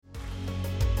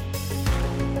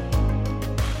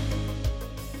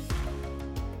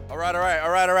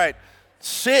All right.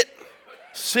 Sit,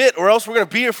 or else we're going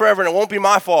to be here forever and it won't be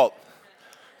my fault.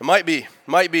 It might be.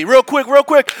 Real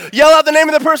quick. Yell out the name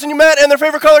of the person you met and their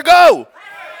favorite color. Go!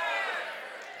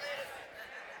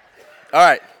 All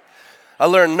right. I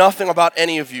learned nothing about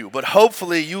any of you, but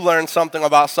hopefully you learned something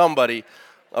about somebody.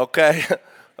 Okay?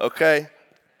 Okay?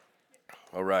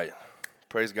 All right.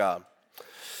 Praise God.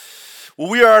 Well,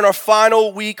 we are in our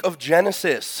final week of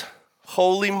Genesis.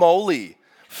 Holy moly.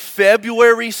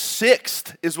 February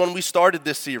 6th is when we started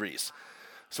this series.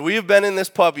 So we have been in this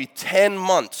puppy 10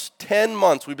 months. 10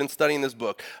 months we've been studying this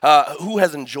book. Who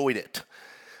has enjoyed it?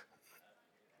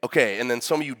 Okay, and then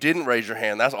some of you didn't raise your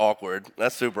hand. That's awkward.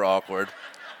 That's super awkward.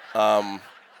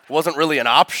 Wasn't really an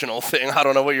optional thing. I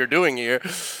don't know what you're doing here.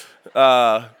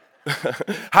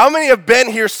 How many have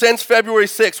been here since February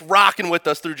 6th, rocking with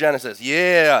us through Genesis?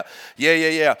 Yeah.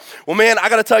 Well, man, I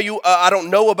got to tell you, I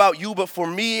don't know about you, but for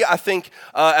me, I think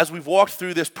as we've walked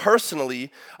through this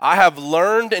personally, I have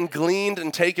learned and gleaned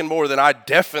and taken more than I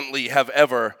definitely have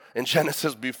ever in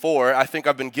Genesis before. I think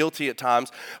I've been guilty at times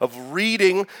of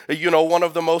reading, one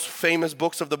of the most famous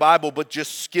books of the Bible, but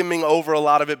just skimming over a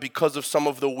lot of it because of some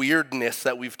of the weirdness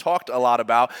that we've talked a lot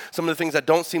about, some of the things that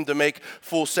don't seem to make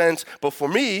full sense. But for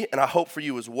me, and I hope for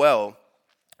you as well,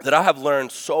 that I have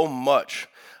learned so much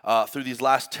through these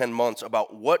last 10 months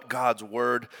about what God's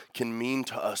word can mean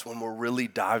to us when we're really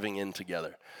diving in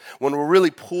together, when we're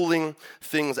really pulling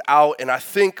things out. And I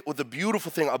think what the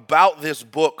beautiful thing about this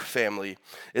book, family,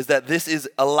 is that this is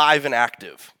alive and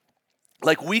active.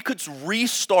 Like, we could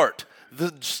restart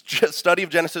the study of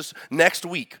Genesis next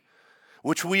week,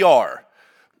 which we are.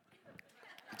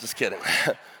 Just kidding.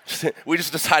 We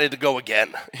just decided to go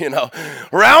again,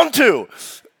 Round 2.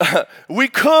 We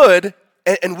could,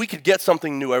 and we could get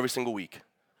something new every single week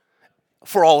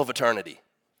for all of eternity.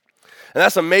 And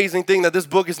that's an amazing thing that this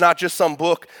book is not just some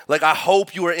book. Like, I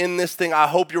hope you are in this thing. I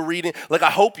hope you're reading. Like, I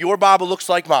hope your Bible looks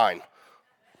like mine.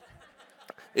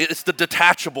 It's the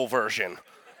detachable version.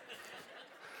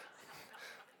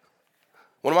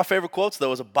 One of my favorite quotes,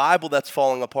 though, is a Bible that's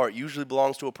falling apart usually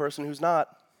belongs to a person who's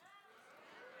not.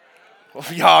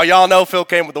 Well, y'all know Phil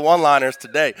came with the one-liners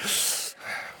today.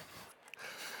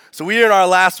 So we are in our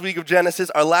last week of Genesis,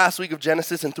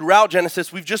 and throughout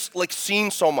Genesis, we've just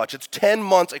seen so much. It's 10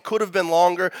 months. It could have been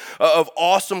longer of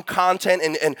awesome content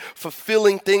and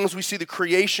fulfilling things. We see the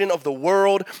creation of the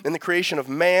world and the creation of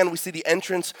man. We see the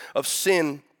entrance of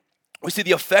sin. We see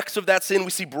the effects of that sin. We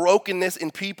see brokenness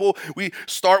in people. We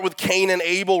start with Cain and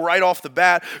Abel right off the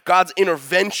bat, God's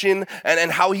intervention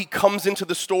and how he comes into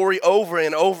the story over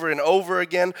and over and over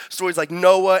again. Stories like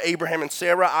Noah, Abraham and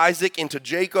Sarah, Isaac, into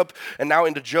Jacob, and now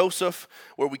into Joseph,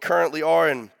 where we currently are.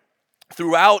 And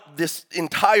throughout this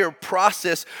entire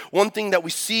process, one thing that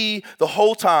we see the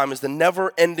whole time is the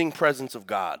never-ending presence of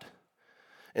God.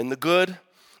 In the good,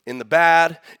 in the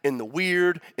bad, in the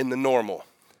weird, in the normal.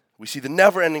 We see the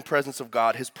never-ending presence of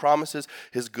God, his promises,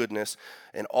 his goodness,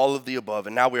 and all of the above.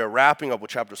 And now we are wrapping up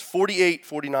with chapters 48,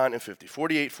 49, and 50.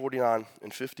 48, 49,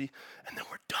 and 50, and then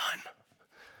we're done.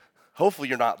 Hopefully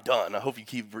you're not done. I hope you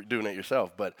keep doing it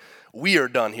yourself, but we are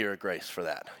done here at Grace for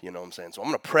that. You know what I'm saying? So I'm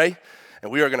going to pray,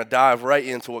 and we are going to dive right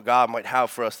into what God might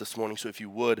have for us this morning. So if you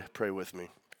would, pray with me.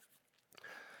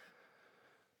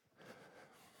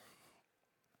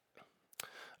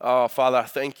 Oh, Father, I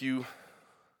thank you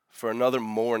for another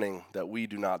morning that we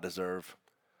do not deserve.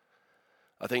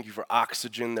 I thank you for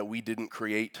oxygen that we didn't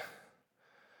create.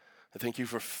 I thank you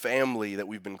for family that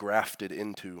we've been grafted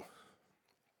into.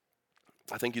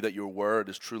 I thank you that your word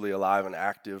is truly alive and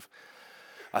active.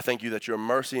 I thank you that your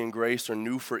mercy and grace are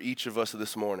new for each of us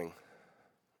this morning.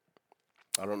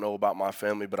 I don't know about my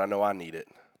family, but I know I need it.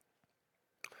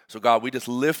 So God, we just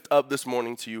lift up this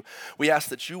morning to you. We ask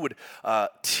that you would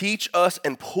teach us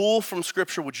and pull from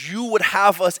Scripture what you would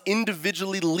have us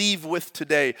individually leave with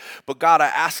today. But God, I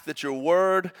ask that your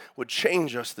word would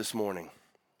change us this morning.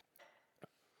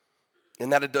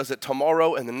 And that it does it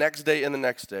tomorrow and the next day and the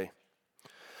next day.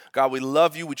 God, we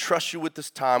love you. We trust you with this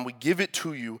time. We give it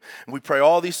to you. And we pray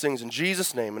all these things in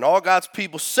Jesus' name. And all God's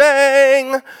people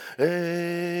sang,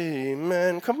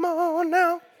 amen. Come on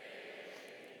now.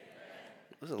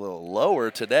 This is a little lower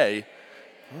today.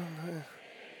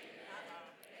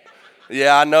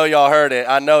 Yeah, I know y'all heard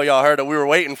it. We were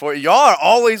waiting for it. Y'all are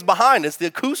always behind. It's the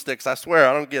acoustics, I swear.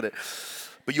 I don't get it.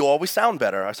 But you always sound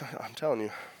better. I'm telling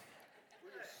you.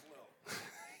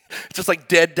 It's just like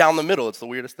dead down the middle. It's the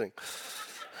weirdest thing.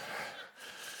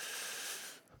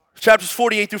 Chapters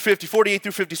 48 through 50, 48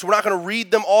 through 50. So we're not going to read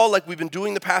them all like we've been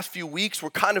doing the past few weeks. We're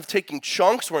kind of taking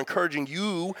chunks. We're encouraging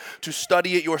you to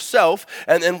study it yourself.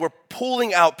 And then we're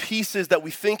pulling out pieces that we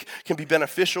think can be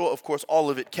beneficial. Of course, all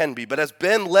of it can be. But as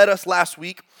Ben led us last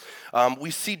week,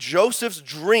 we see Joseph's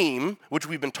dream, which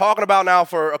we've been talking about now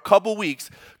for a couple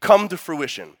weeks, come to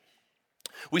fruition.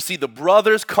 We see the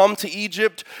brothers come to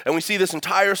Egypt, and we see this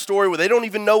entire story where they don't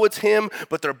even know it's him,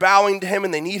 but they're bowing to him,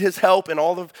 and they need his help, and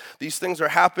all of these things are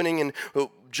happening. And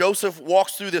Joseph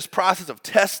walks through this process of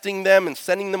testing them and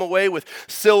sending them away with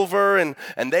silver, and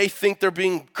they think they're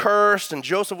being cursed, and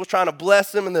Joseph was trying to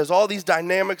bless them, and there's all these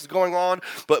dynamics going on.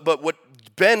 But what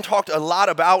Ben talked a lot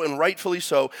about, and rightfully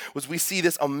so, was we see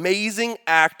this amazing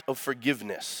act of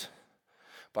forgiveness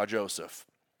by Joseph.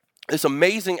 This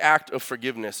amazing act of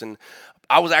forgiveness. And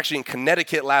I was actually in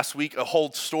Connecticut last week, a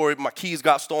whole story. My keys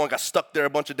got stolen, got stuck there a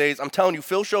bunch of days. I'm telling you,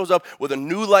 Phil shows up with a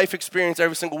new life experience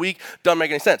every single week. Doesn't make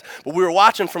any sense. But we were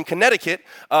watching from Connecticut.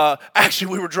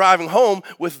 Actually, we were driving home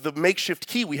with the makeshift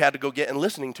key we had to go get and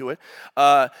listening to it.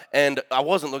 And I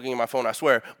wasn't looking at my phone, I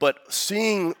swear. But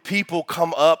seeing people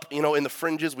come up, in the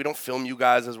fringes. We don't film you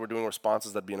guys as we're doing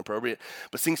responses. That'd be inappropriate.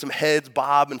 But seeing some heads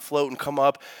bob and float and come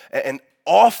up and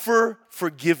offer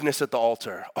forgiveness at the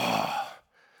altar. Oh.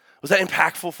 Was that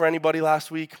impactful for anybody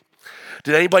last week?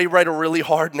 Did anybody write a really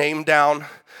hard name down? Do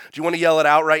you want to yell it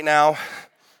out right now?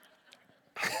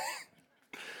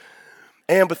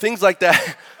 But things like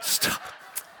that. Stop.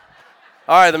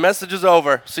 All right, the message is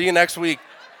over. See you next week.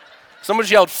 Somebody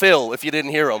yelled Phil if you didn't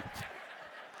hear him.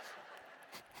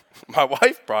 My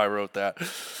wife probably wrote that.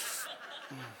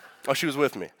 Oh, she was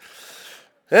with me.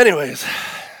 Anyways,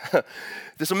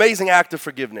 this amazing act of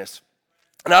forgiveness.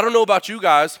 And I don't know about you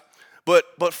guys,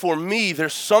 but for me,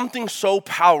 there's something so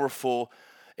powerful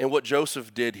in what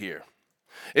Joseph did here.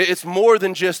 It's more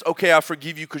than just, okay, I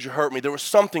forgive you because you hurt me. There was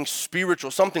something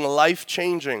spiritual, something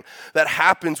life-changing that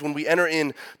happens when we enter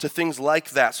into things like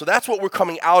that. So that's what we're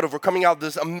coming out of. We're coming out of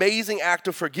this amazing act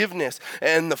of forgiveness.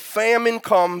 And the famine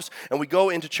comes, and we go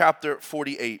into chapter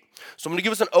 48. So I'm going to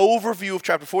give us an overview of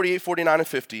chapter 48, 49, and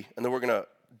 50, and then we're going to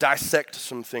dissect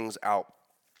some things out.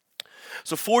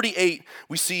 So 48,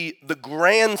 we see the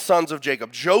grandsons of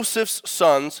Jacob, Joseph's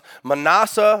sons,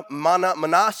 Manasseh,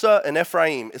 and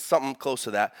Ephraim. It's something close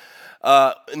to that.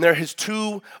 And they're his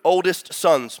two oldest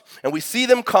sons. And we see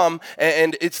them come,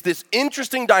 and it's this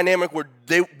interesting dynamic where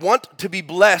they want to be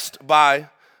blessed by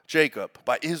Jacob,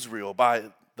 by Israel, by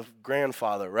the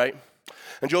grandfather, right?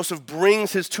 And Joseph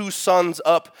brings his two sons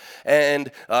up,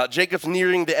 and Jacob's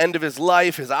nearing the end of his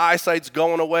life. His eyesight's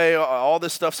going away. All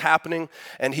this stuff's happening.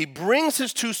 And he brings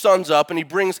his two sons up, and he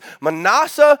brings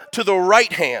Manasseh to the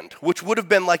right hand, which would have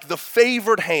been like the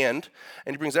favored hand,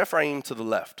 and he brings Ephraim to the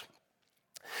left.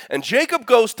 And Jacob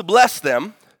goes to bless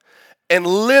them, and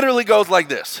literally goes like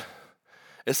this.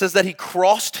 It says that he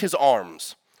crossed his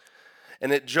arms.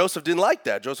 And Joseph didn't like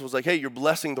that. Joseph was like, hey, you're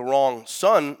blessing the wrong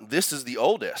son. This is the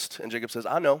oldest. And Jacob says,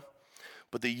 I know,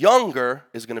 but the younger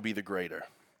is going to be the greater.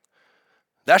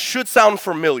 That should sound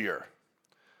familiar.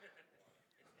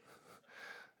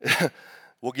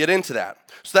 We'll get into that.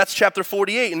 So that's chapter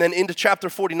 48. And then into chapter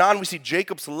 49, we see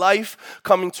Jacob's life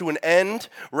coming to an end,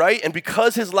 right? And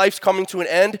because his life's coming to an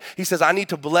end, he says, I need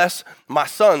to bless my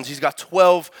sons. He's got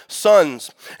 12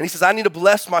 sons. And he says, I need to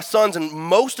bless my sons. And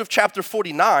most of chapter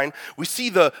 49, we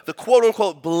see the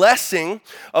quote-unquote blessing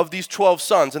of these 12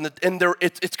 sons. And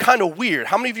it's kind of weird.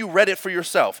 How many of you read it for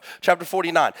yourself? Chapter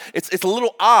 49. It's a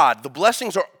little odd. The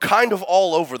blessings are kind of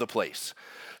all over the place.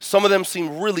 Some of them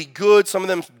seem really good. Some of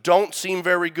them don't seem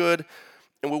very good.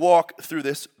 And we walk through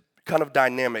this kind of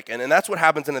dynamic. And that's what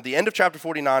happens. And at the end of chapter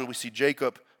 49, we see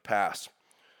Jacob pass.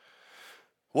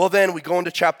 Well, then we go into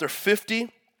chapter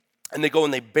 50. And they go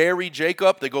and they bury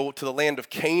Jacob. They go to the land of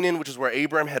Canaan, which is where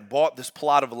Abraham had bought this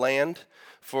plot of land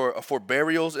for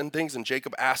burials and things. And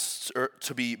Jacob asks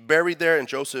to be buried there. And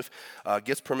Joseph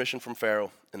gets permission from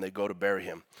Pharaoh. And they go to bury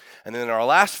him. And then in our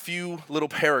last few little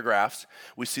paragraphs,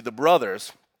 we see the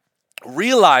brothers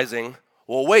realizing,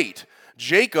 well, wait,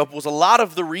 Jacob was a lot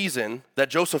of the reason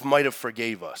that Joseph might have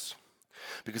forgave us.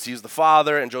 Because he's the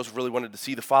father, and Joseph really wanted to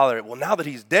see the father. Well, now that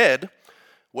he's dead,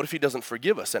 what if he doesn't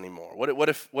forgive us anymore? What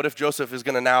if Joseph is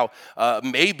going to now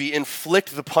maybe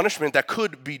inflict the punishment that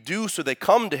could be due? So they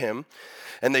come to him,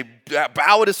 and they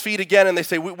bow at his feet again, and they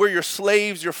say, we're your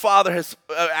slaves. Your father has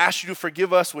asked you to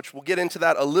forgive us, which we'll get into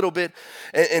that a little bit.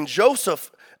 And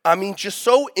Joseph, just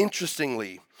so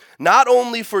interestingly, not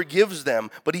only forgives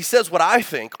them, but he says what I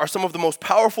think are some of the most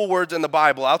powerful words in the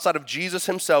Bible outside of Jesus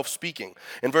himself speaking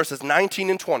in verses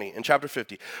 19 and 20 in chapter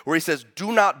 50, where he says,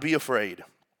 do not be afraid.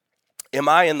 Am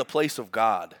I in the place of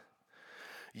God?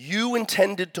 You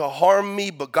intended to harm me,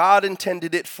 but God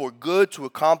intended it for good to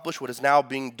accomplish what is now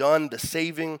being done, the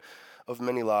saving of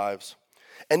many lives.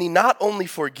 And he not only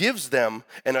forgives them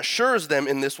and assures them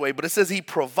in this way, but it says he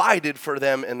provided for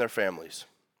them and their families.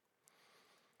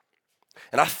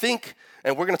 And I think,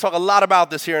 and we're going to talk a lot about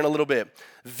this here in a little bit,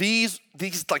 these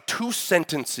like two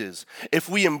sentences, if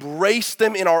we embrace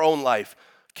them in our own life,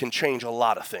 can change a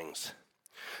lot of things.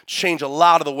 Change a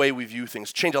lot of the way we view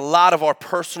things, change a lot of our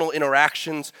personal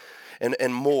interactions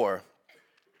and more.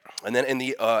 And then in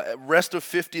the rest of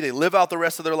 50, they live out the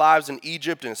rest of their lives in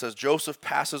Egypt, and it says Joseph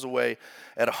passes away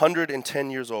at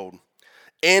 110 years old.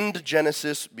 End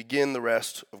Genesis, begin the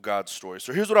rest of God's story.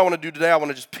 So here's what I want to do today. I want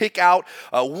to just pick out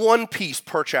one piece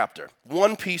per chapter,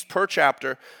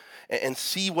 and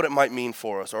see what it might mean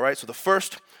for us, all right? So the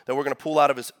first that we're going to pull out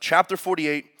of is chapter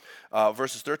 48,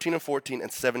 verses 13 and 14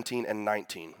 and 17 and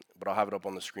 19. But I'll have it up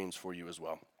on the screens for you as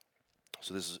well.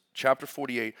 So this is chapter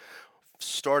 48,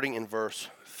 starting in verse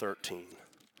 13.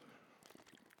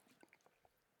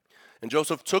 And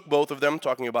Joseph took both of them,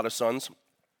 talking about his sons,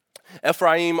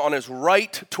 Ephraim on his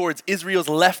right towards Israel's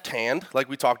left hand, like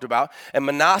we talked about, and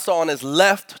Manasseh on his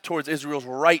left towards Israel's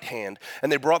right hand.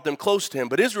 And they brought them close to him.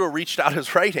 But Israel reached out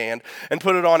his right hand and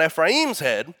put it on Ephraim's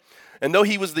head. And though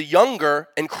he was the younger,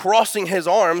 and crossing his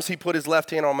arms, he put his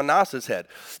left hand on Manasseh's head.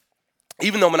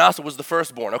 Even though Manasseh was the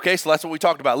firstborn, okay? So that's what we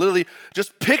talked about. Literally,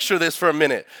 just picture this for a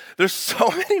minute. There's so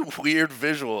many weird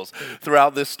visuals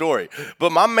throughout this story.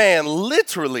 But my man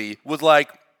literally was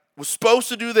supposed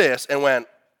to do this and went,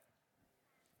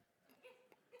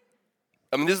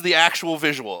 this is the actual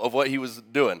visual of what he was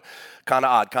doing. Kind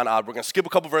of odd. We're going to skip a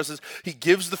couple verses. He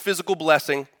gives the physical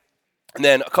blessing. And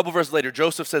then a couple verses later,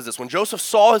 Joseph says this. When Joseph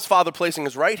saw his father placing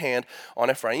his right hand on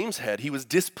Ephraim's head, he was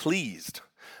displeased.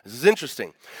 This is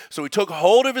interesting. So he took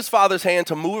hold of his father's hand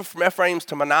to move it from Ephraim's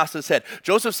to Manasseh's head.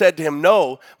 Joseph said to him,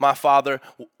 "No, my father,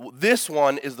 this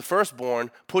one is the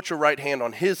firstborn. Put your right hand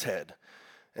on his head."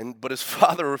 But his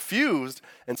father refused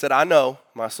and said, "I know,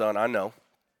 my son, I know.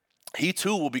 He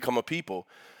too will become a people,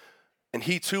 and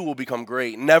he too will become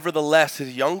great. Nevertheless,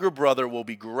 his younger brother will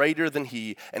be greater than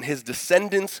he, and his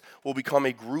descendants will become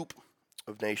a group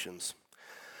of nations."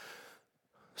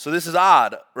 So this is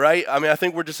odd, right? I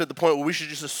think we're just at the point where we should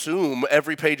just assume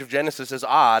every page of Genesis is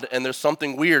odd and there's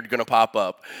something weird going to pop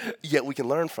up, yet we can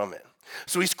learn from it.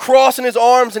 So he's crossing his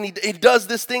arms and he does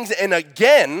these things, and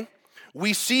again,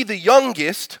 we see the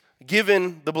youngest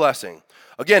given the blessing.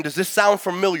 Again, does this sound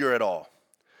familiar at all?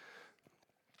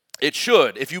 It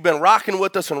should. If you've been rocking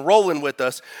with us and rolling with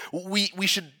us, we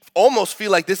should almost feel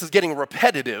like this is getting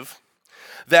repetitive,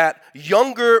 that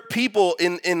younger people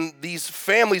in these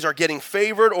families are getting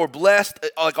favored or blessed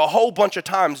like a whole bunch of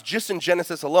times just in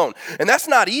Genesis alone. And that's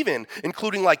not even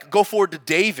including go forward to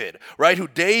David, right? Who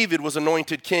David was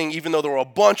anointed king even though there were a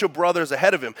bunch of brothers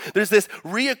ahead of him. There's this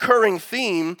reoccurring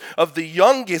theme of the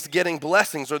youngest getting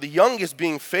blessings or the youngest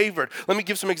being favored. Let me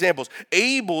give some examples.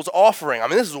 Abel's offering,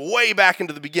 this is way back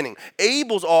into the beginning.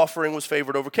 Abel's offering was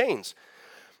favored over Cain's.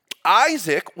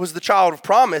 Isaac was the child of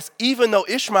promise, even though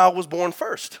Ishmael was born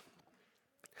first.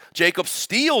 Jacob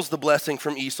steals the blessing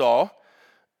from Esau,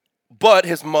 but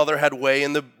his mother had way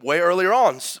earlier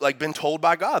on, been told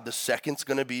by God, the second's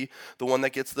going to be the one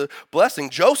that gets the blessing.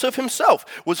 Joseph himself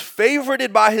was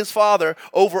favorited by his father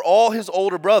over all his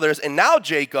older brothers, and now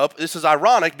Jacob, this is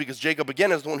ironic because Jacob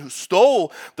again is the one who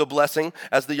stole the blessing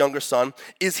as the younger son,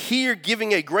 is here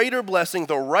giving a greater blessing,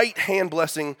 the right hand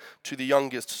blessing to the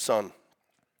youngest son.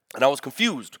 And I was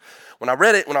confused. When I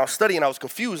read it, when I was studying, I was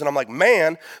confused. And I'm like,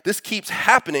 man, this keeps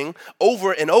happening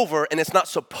over and over, and it's not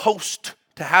supposed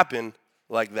to happen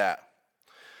like that.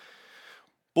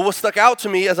 But what stuck out to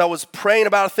me as I was praying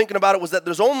about it, thinking about it, was that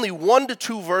there's only 1 to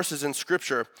 2 verses in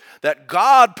Scripture that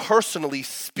God personally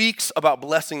speaks about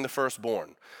blessing the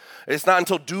firstborn. It's not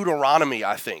until Deuteronomy,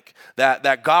 I think,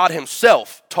 that God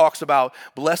himself talks about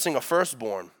blessing a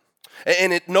firstborn.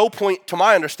 And at no point, to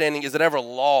my understanding, is it ever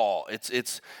law.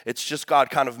 It's just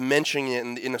God kind of mentioning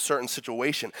it in a certain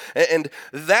situation. And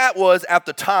that was, at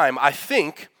the time, I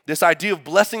think, this idea of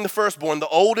blessing the firstborn, the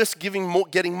oldest getting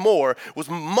more, was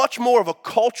much more of a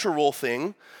cultural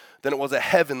thing than it was a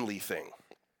heavenly thing.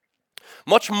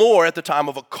 Much more at the time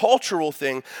of a cultural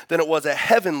thing than it was a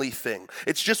heavenly thing.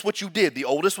 It's just what you did. The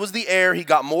oldest was the heir. He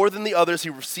got more than the others.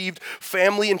 He received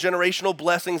family and generational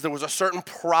blessings. There was a certain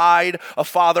pride a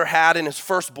father had in his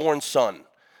firstborn son.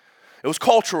 It was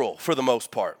cultural for the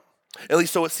most part. At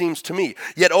least so it seems to me.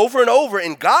 Yet over and over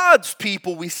in God's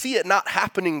people, we see it not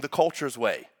happening the culture's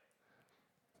way.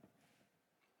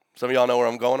 Some of y'all know where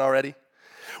I'm going already.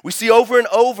 We see over and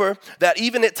over that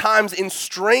even at times in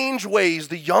strange ways,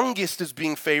 the youngest is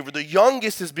being favored, the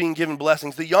youngest is being given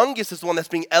blessings, the youngest is the one that's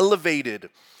being elevated.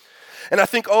 And I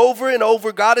think over and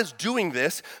over, God is doing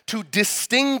this to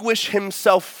distinguish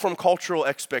himself from cultural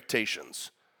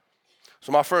expectations.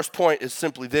 So my first point is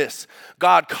simply this: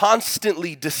 God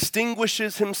constantly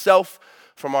distinguishes himself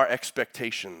from our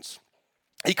expectations.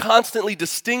 He constantly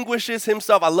distinguishes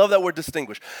himself. I love that word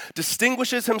distinguish.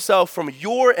 Distinguishes himself from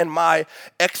your and my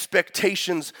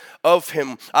expectations of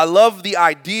him. I love the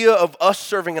idea of us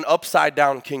serving an upside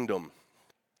down kingdom.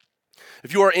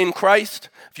 If you are in Christ,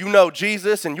 if you know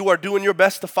Jesus and you are doing your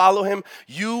best to follow him,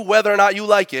 you, whether or not you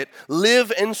like it,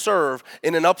 live and serve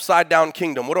in an upside down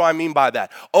kingdom. What do I mean by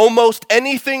that? Almost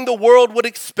anything the world would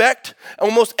expect,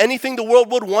 almost anything the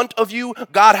world would want of you,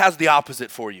 God has the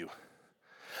opposite for you.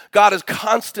 God is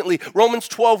constantly, Romans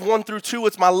 12, 1-2,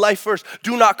 it's my life verse.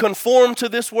 Do not conform to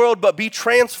this world, but be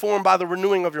transformed by the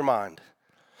renewing of your mind.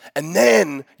 And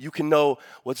then you can know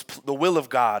what's the will of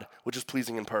God, which is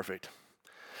pleasing and perfect.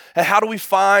 And how do we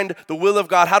find the will of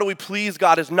God? How do we please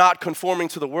God is not conforming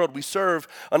to the world. We serve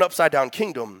an upside down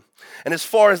kingdom. And as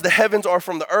far as the heavens are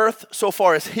from the earth, so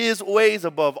far as his ways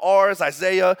above ours,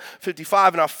 Isaiah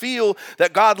 55. And I feel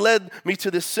that God led me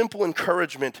to this simple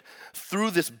encouragement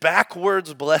through this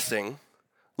backwards blessing.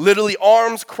 Literally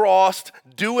arms crossed,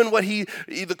 doing what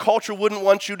the culture wouldn't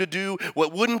want you to do,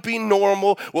 what wouldn't be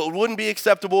normal, what wouldn't be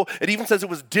acceptable. It even says it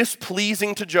was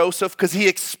displeasing to Joseph because he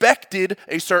expected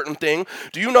a certain thing.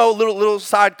 Do you know, little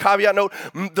side caveat note,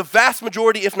 the vast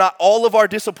majority, if not all of our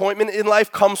disappointment in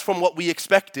life comes from what we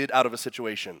expected out of a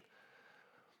situation.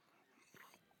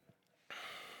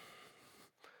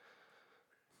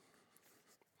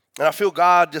 And I feel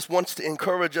God just wants to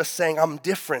encourage us saying, I'm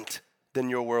different than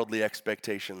your worldly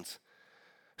expectations.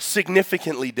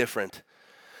 Significantly different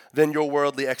than your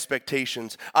worldly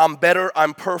expectations. I'm better,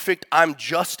 I'm perfect, I'm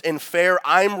just and fair.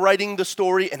 I'm writing the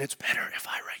story, and it's better if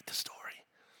I write the story.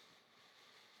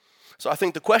 So I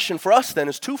think the question for us then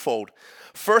is twofold.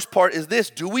 First part is this: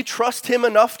 do we trust him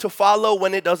enough to follow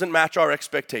when it doesn't match our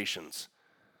expectations?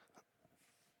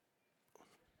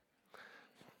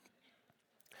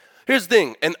 Here's the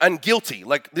thing, and guilty.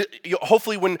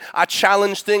 Hopefully when I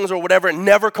challenge things or whatever, it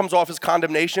never comes off as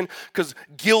condemnation, because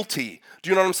guilty. Do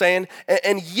you know what I'm saying?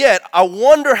 And yet, I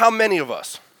wonder how many of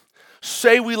us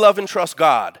say we love and trust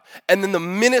God, and then the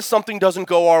minute something doesn't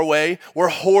go our way, we're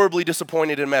horribly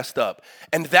disappointed and messed up.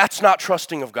 And that's not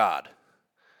trusting of God.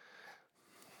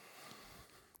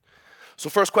 So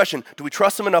first question, do we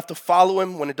trust him enough to follow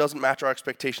him when it doesn't match our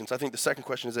expectations? I think the second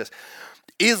question is this: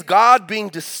 is God being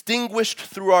distinguished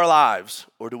through our lives,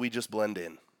 or do we just blend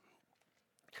in?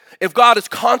 If God is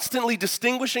constantly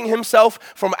distinguishing himself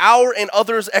from our and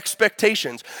others'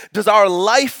 expectations, does our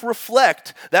life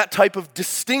reflect that type of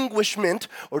distinguishment,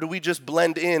 or do we just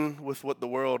blend in with what the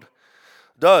world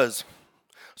does?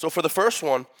 So for the first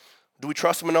one, do we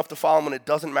trust him enough to follow him when it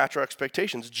doesn't match our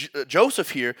expectations? Joseph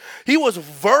here, he was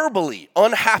verbally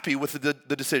unhappy with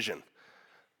the decision,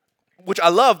 which I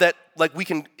love that,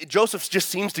 Joseph just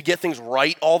seems to get things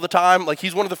right all the time.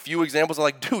 He's one of the few examples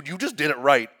of dude, you just did it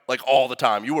right, all the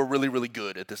time. You were really, really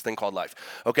good at this thing called life,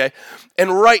 okay?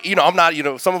 And I'm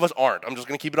not, some of us aren't. I'm just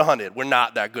going to keep it 100. We're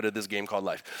not that good at this game called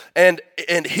life. And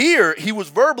here, he was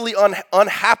verbally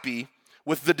unhappy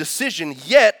with the decision,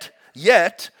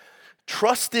 yet,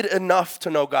 trusted enough to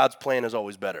know God's plan is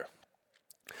always better.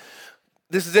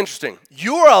 This is interesting.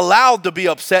 You are allowed to be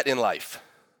upset in life.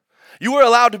 You are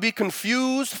allowed to be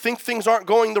confused, think things aren't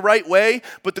going the right way,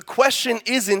 but the question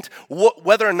isn't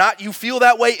whether or not you feel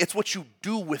that way, it's what you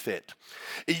do with it.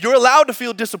 You're allowed to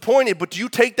feel disappointed, but do you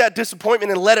take that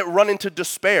disappointment and let it run into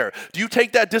despair? Do you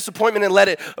take that disappointment and let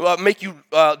it make you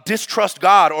distrust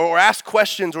God or ask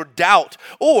questions or doubt?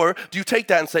 Or do you take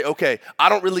that and say, okay, I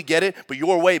don't really get it, but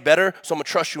you're way better, so I'm going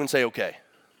to trust you and say, okay.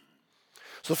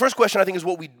 So the first question I think is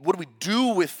what do we do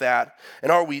with that,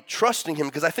 and are we trusting him?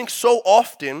 Because I think so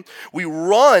often we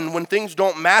run when things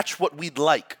don't match what we'd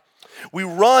like. We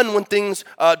run when things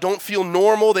don't feel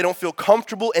normal, they don't feel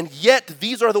comfortable, and yet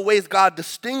these are the ways God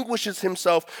distinguishes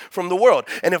himself from the world.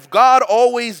 And if God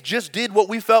always just did what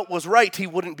we felt was right, he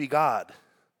wouldn't be God.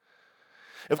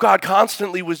 If God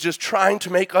constantly was just trying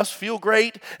to make us feel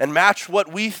great and match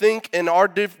what we think in our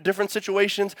different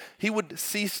situations, he would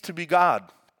cease to be God.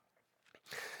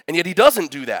 And yet he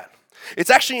doesn't do that. It's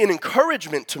actually an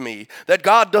encouragement to me that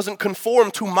God doesn't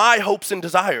conform to my hopes and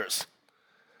desires,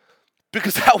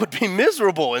 because that would be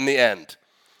miserable in the end.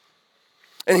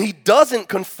 And he doesn't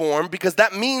conform because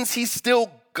that means he's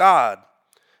still God.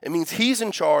 It means he's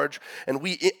in charge and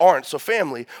we aren't. So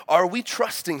family, are we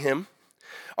trusting him?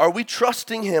 Are we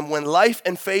trusting him when life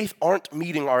and faith aren't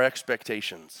meeting our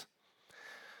expectations?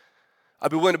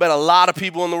 I'd be willing to bet a lot of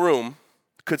people in the room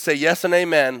could say yes and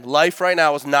amen. Life right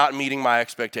now is not meeting my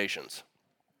expectations.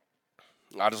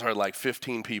 I just heard like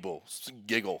 15 people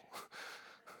giggle.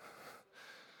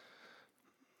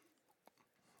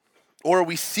 Or are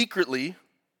we secretly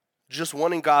just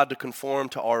wanting God to conform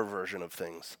to our version of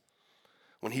things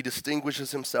when he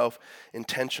distinguishes himself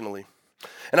intentionally?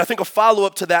 And I think a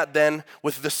follow-up to that then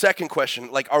with the second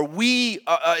question, like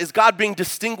is God being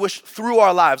distinguished through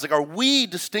our lives? Like are we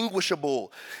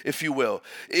distinguishable, if you will?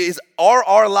 Are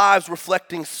our lives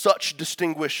reflecting such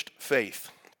distinguished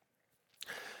faith?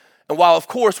 And while of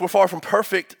course we're far from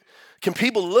perfect, can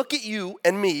people look at you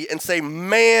and me and say,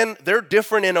 man, they're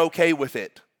different and okay with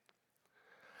it?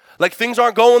 Like things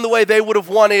aren't going the way they would have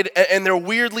wanted and they're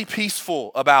weirdly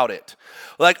peaceful about it.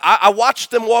 Like I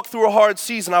watched them walk through a hard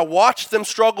season. I watched them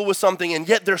struggle with something and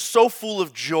yet they're so full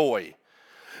of joy.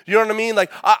 You know what I mean?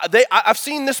 Like I've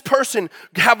seen this person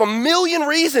have a million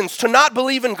reasons to not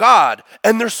believe in God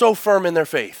and they're so firm in their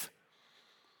faith.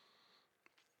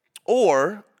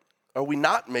 Or are we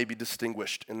not maybe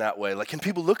distinguished in that way? Like can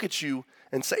people look at you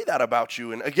and say that about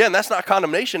you? And again, that's not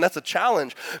condemnation, that's a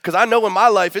challenge. Because I know in my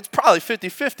life, it's probably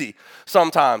 50-50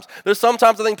 sometimes. There's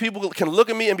sometimes I think people can look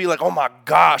at me and be like, oh my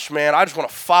gosh, man, I just want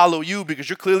to follow you because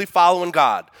you're clearly following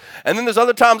God. And then there's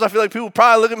other times I feel like people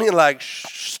probably look at me and like,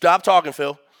 stop talking,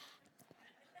 Phil.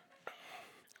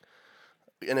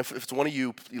 And if it's one of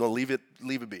you, leave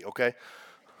it be, okay?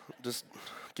 Just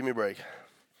give me a break.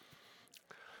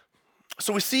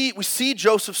 So we see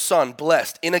Joseph's son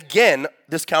blessed in, again,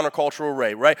 this countercultural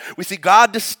array, right? We see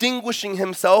God distinguishing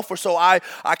himself, or so I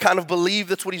kind of believe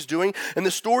that's what he's doing. And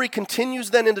the story continues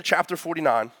then into chapter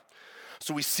 49.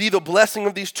 So we see the blessing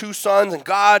of these two sons, and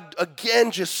God,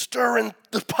 again, just stirring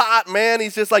the pot, man.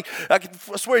 He's just like, I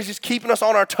swear he's just keeping us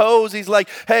on our toes. He's like,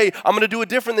 hey, I'm going to do it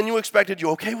different than you expected. You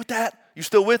okay with that? You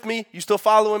still with me? You still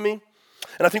following me?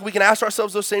 And I think we can ask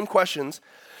ourselves those same questions.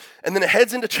 And then it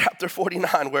heads into chapter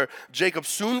 49 where Jacob's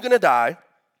soon going to die,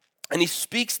 and he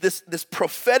speaks this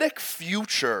prophetic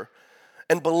future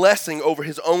and blessing over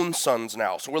his own sons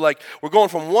now. So we're going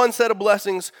from one set of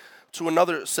blessings to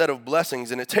another set of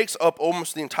blessings, and it takes up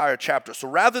almost the entire chapter. So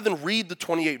rather than read the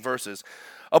 28 verses,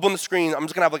 up on the screen, I'm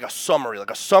just going to have like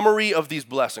a summary of these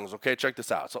blessings, okay? Check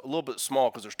this out. It's a little bit small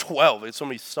because there's 12. It's so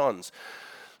many sons.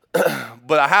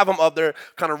 But I have them up there,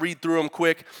 kind of read through them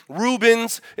quick.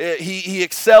 Reuben's, he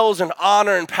excels in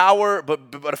honor and power, but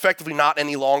effectively not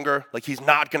any longer. Like he's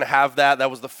not going to have that.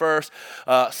 That was the first.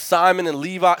 Simeon and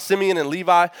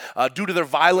Levi, due to their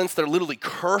violence, they're literally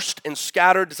cursed and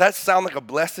scattered. Does that sound like a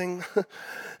blessing?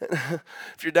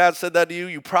 If your dad said that to you,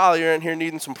 you probably are in here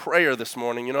needing some prayer this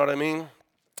morning. You know what I mean?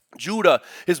 Judah,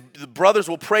 the brothers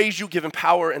will praise you, give him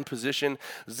power and position.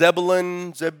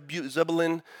 Zebulun is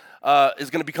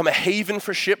going to become a haven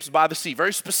for ships by the sea.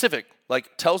 Very specific,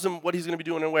 like tells him what he's going to be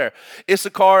doing and where.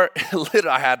 Issachar,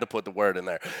 I had to put the word in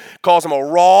there, calls him a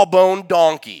raw-boned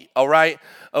donkey, all right?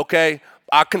 Okay,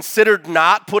 I considered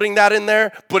not putting that in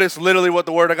there, but it's literally what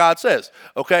the word of God says,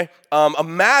 okay?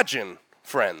 Imagine,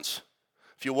 friends,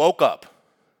 if you woke up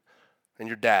and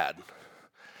your dad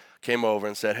came over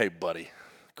and said, hey, buddy,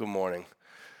 good morning,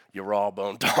 you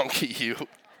raw-boned donkey, you.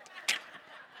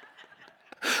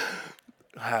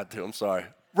 I had to, I'm sorry.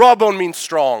 Raw bone means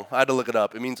strong. I had to look it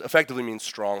up. It effectively means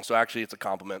strong, so actually it's a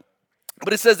compliment.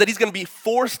 But it says that he's going to be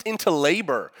forced into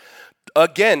labor.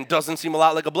 Again, doesn't seem a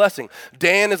lot like a blessing.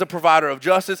 Dan is a provider of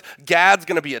justice. Gad's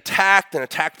going to be attacked and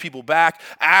attack people back.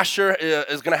 Asher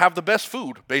is going to have the best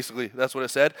food, basically. That's what it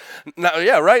said. Now,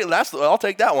 yeah, right? I'll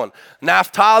take that one.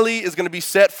 Naphtali is going to be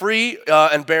set free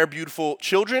and bear beautiful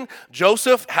children.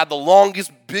 Joseph had the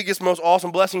longest, biggest, most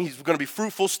awesome blessing. He's going to be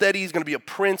fruitful, steady. He's going to be a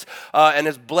prince, and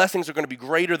his blessings are going to be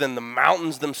greater than the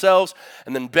mountains themselves.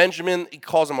 And then Benjamin, he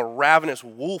calls him a ravenous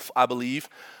wolf, I believe.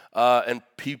 And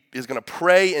he is going to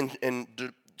pray and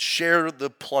share the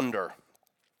plunder.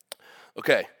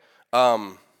 Okay.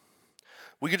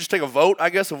 We could just take a vote, I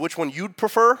guess, of which one you'd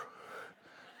prefer.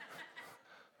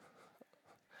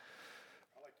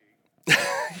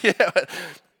 Yeah,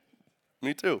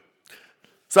 me too.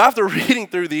 So after reading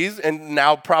through these, and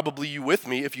now probably you with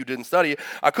me if you didn't study it,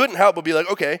 I couldn't help but be like,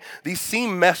 okay, these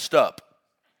seem messed up.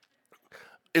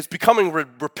 It's becoming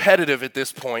repetitive at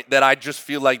this point that I just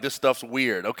feel like this stuff's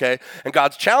weird, okay? And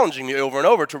God's challenging me over and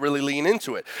over to really lean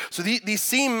into it. So these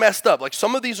seem messed up. Like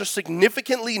some of these are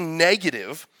significantly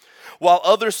negative, while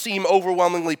others seem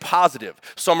overwhelmingly positive.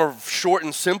 Some are short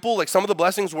and simple. Like some of the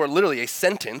blessings were literally a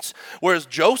sentence, whereas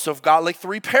Joseph got like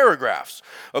 3 paragraphs,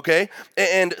 okay?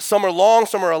 And some are long,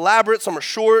 some are elaborate, some are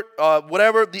short,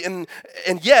 whatever.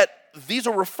 And yet, these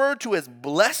are referred to as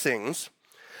blessings,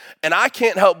 and I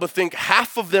can't help but think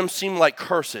half of them seem like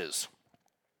curses,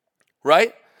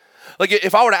 right? Like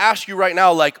if I were to ask you right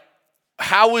now, like,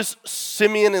 how is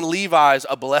Simeon and Levi's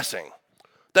a blessing?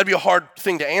 That'd be a hard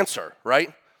thing to answer,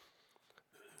 right?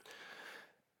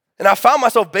 And I found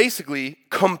myself basically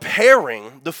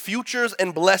comparing the futures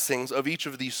and blessings of each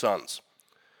of these sons.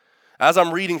 As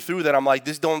I'm reading through that, I'm like,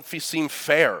 this don't seem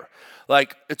fair.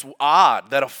 Like, it's odd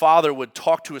that a father would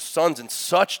talk to his sons in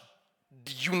such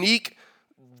unique,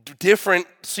 different,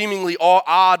 seemingly all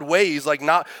odd ways, like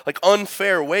not like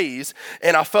unfair ways.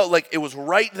 And I felt like it was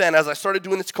right then, as I started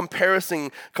doing this comparison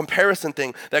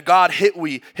thing, that God hit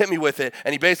me with it,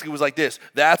 and he basically was like this: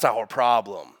 that's our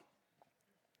problem.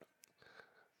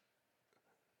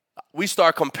 We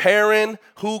start comparing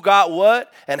who got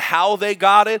what and how they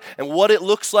got it and what it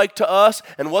looks like to us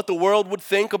and what the world would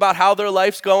think about how their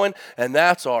life's going, and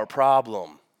that's our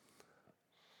problem.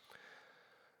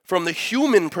 From the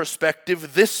human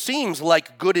perspective, this seems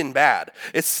like good and bad.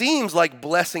 It seems like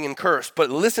blessing and curse, but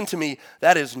listen to me,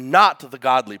 that is not the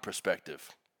godly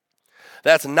perspective.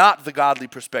 That's not the godly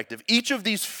perspective. Each of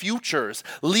these futures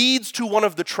leads to one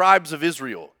of the tribes of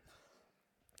Israel.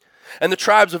 And the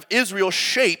tribes of Israel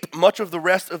shape much of the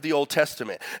rest of the Old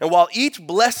Testament. And while each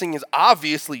blessing is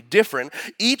obviously different,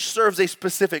 each serves a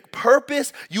specific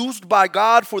purpose used by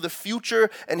God for the future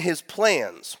and his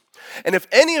plans. And if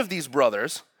any of these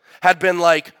brothers had been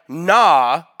like,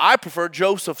 nah, I prefer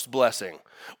Joseph's blessing,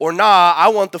 or nah, I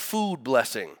want the food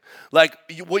blessing, like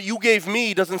what you gave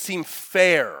me doesn't seem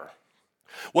fair.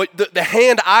 What the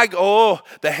hand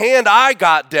I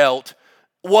got dealt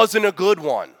wasn't a good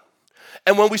one.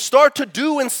 And when we start to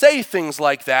do and say things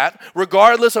like that,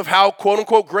 regardless of how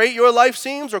quote-unquote great your life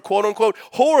seems or quote-unquote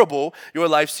horrible your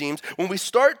life seems, when we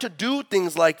start to do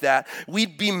things like that,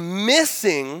 we'd be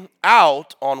missing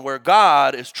out on where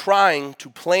God is trying to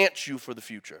plant you for the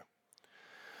future.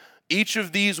 Each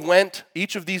of these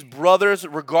brothers,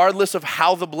 regardless of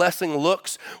how the blessing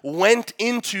looks, went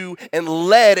into and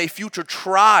led a future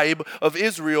tribe of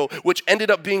Israel, which ended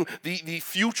up being the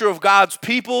future of God's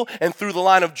people, and through the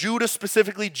line of Judah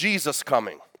specifically, Jesus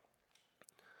coming.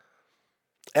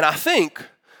 And I think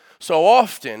so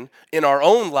often in our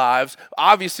own lives,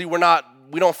 obviously we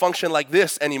don't function like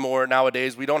this anymore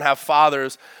nowadays. We don't have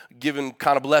fathers giving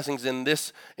kind of blessings in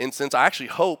this instance. I actually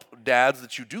hope, dads,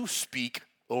 that you do speak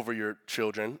over your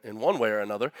children in one way or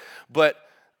another. But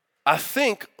I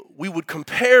think we would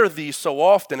compare these so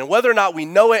often, and whether or not we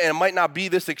know it, and it might not be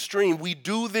this extreme, we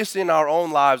do this in our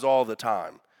own lives all the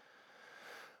time.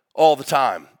 All the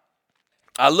time.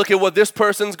 I look at what this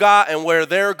person's got and where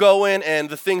they're going and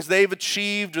the things they've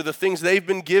achieved or the things they've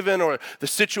been given or the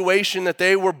situation that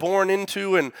they were born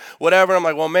into and whatever. I'm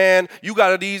like, well, man, you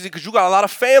got it easy because you got a lot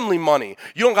of family money.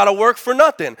 You don't got to work for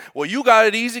nothing. Well, you got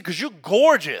it easy because you're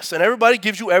gorgeous and everybody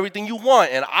gives you everything you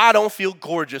want, and I don't feel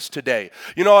gorgeous today.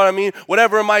 You know what I mean?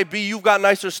 Whatever it might be, you've got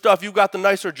nicer stuff. You've got the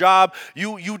nicer job.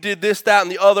 You did this, that,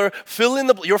 and the other.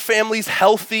 Your family's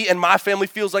healthy and my family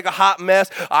feels like a hot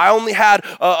mess. I only had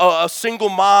a single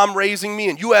mom raising me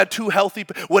and you had two healthy,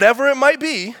 whatever it might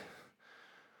be.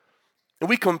 And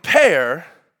we compare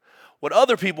what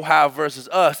other people have versus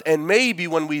us, and maybe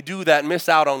when we do that, miss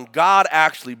out on God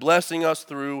actually blessing us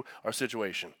through our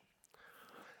situation.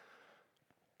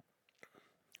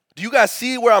 Do you guys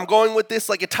see where I'm going with this?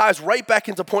 Like, it ties right back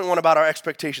into point one about our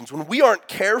expectations. When we aren't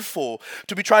careful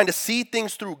to be trying to see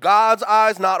things through God's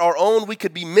eyes, not our own, we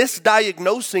could be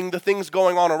misdiagnosing the things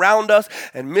going on around us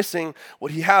and missing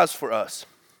what he has for us.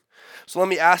 So let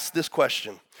me ask this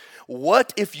question.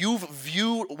 What have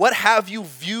you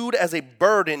viewed as a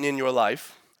burden in your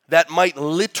life that might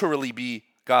literally be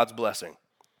God's blessing?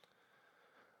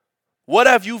 What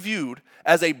have you viewed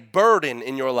as a burden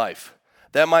in your life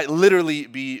that might literally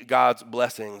be God's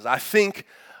blessings? I think,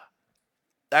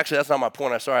 actually, that's not my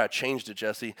point. I'm sorry I changed it,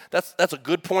 Jesse. That's a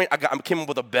good point. I came up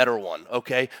with a better one,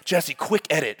 okay? Jesse, quick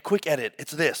edit.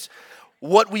 It's this.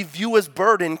 What we view as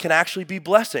burden can actually be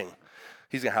blessing.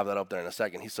 He's going to have that up there in a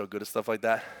second. He's so good at stuff like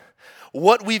that.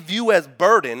 What we view as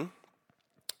burden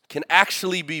can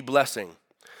actually be blessing.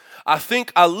 I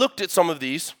think I looked at some of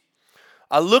these.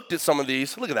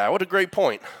 Look at that. What a great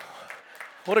point.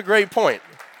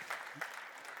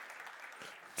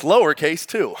 It's lowercase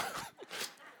too.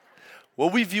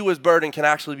 What we view as burden can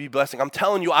actually be blessing. I'm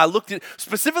telling you, I looked at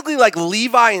specifically like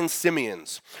Levi and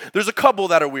Simeon's. There's a couple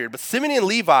that are weird, but Simeon and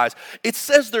Levi's, it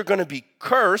says they're going to be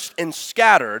cursed and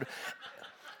scattered,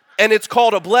 and it's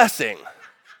called a blessing.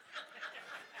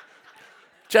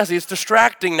 Jesse, it's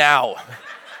distracting now.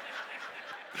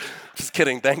 Just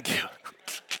kidding, thank you.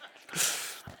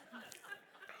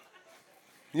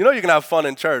 You know you can have fun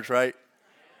in church, right?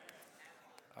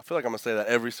 I feel like I'm going to say that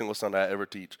every single Sunday I ever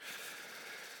teach.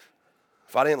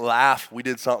 If I didn't laugh, we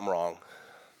did something wrong.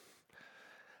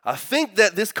 I think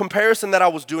that this comparison that I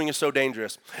was doing is so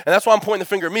dangerous. And that's why I'm pointing the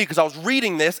finger at me, because I was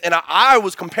reading this and I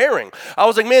was comparing. I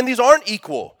was like, man, these aren't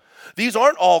equal. These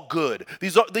aren't all good.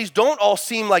 These don't all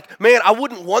seem like, man, I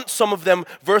wouldn't want some of them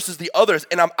versus the others.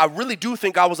 And I really do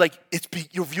think I was like,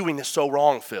 you're viewing this so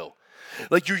wrong, Phil.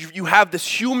 Like you have this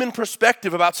human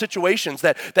perspective about situations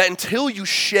that until you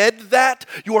shed that,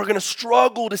 you are going to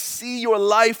struggle to see your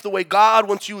life the way God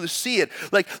wants you to see it.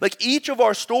 Like each of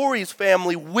our stories,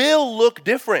 family, will look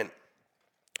different.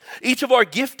 Each of our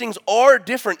giftings are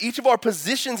different. Each of our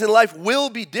positions in life will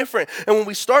be different. And when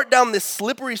we start down this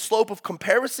slippery slope of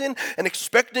comparison and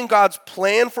expecting God's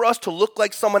plan for us to look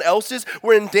like someone else's,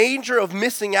 we're in danger of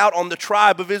missing out on the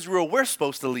tribe of Israel we're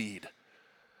supposed to lead.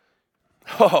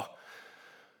 Oh.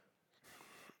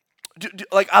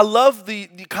 Like, I love the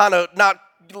kind of not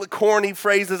corny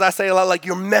phrases I say a lot, like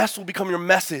your mess will become your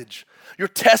message. Your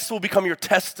test will become your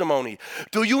testimony.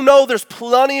 Do you know there's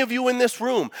plenty of you in this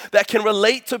room that can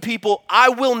relate to people I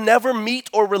will never meet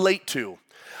or relate to?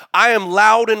 I am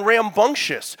loud and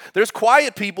rambunctious. There's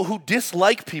quiet people who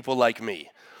dislike people like me.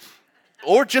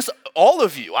 Or just all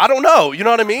of you. I don't know. You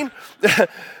know what I mean?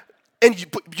 And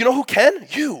you know who can?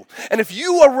 You. And if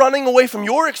you are running away from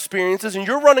your experiences and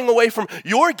you're running away from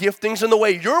your giftings and the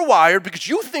way you're wired because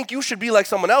you think you should be like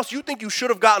someone else, you think you should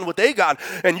have gotten what they got,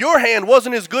 and your hand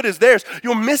wasn't as good as theirs,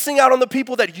 you're missing out on the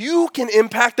people that you can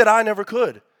impact that I never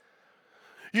could.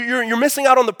 You're missing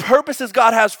out on the purposes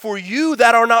God has for you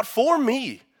that are not for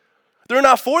me. They're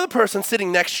not for the person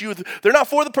sitting next to you. They're not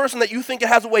for the person that you think it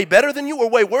has it way better than you or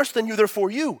way worse than you. They're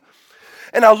for you.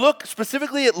 And I look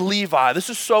specifically at Levi. This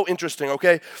is so interesting,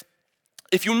 okay?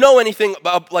 If you know anything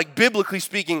about, like, biblically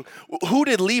speaking, who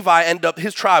did Levi end up,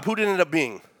 his tribe, who did it end up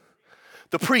being?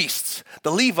 The priests,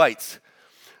 the Levites.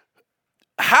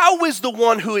 How is the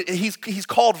one who he's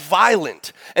called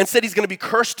violent and said he's going to be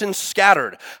cursed and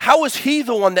scattered? How is he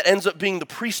the one that ends up being the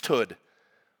priesthood?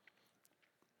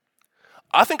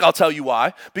 I think I'll tell you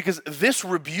why. Because this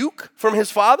rebuke from his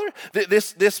father,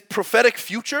 this prophetic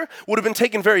future, would have been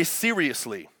taken very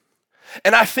seriously.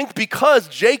 And I think because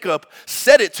Jacob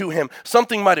said it to him,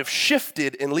 something might have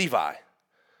shifted in Levi.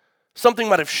 Something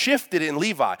might have shifted in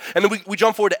Levi. And then we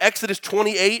jump forward to Exodus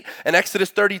 28 and Exodus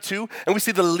 32, and we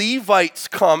see the Levites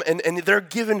come, and they're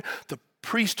given the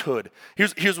priesthood.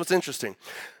 Here's what's interesting.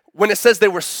 When it says they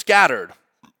were scattered,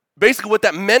 basically what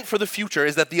that meant for the future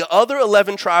is that the other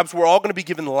 11 tribes were all going to be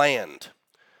given land.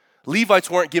 Levites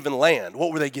weren't given land.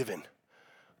 What were they given?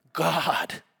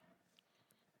 God.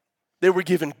 They were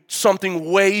given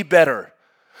something way better.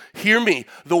 Hear me.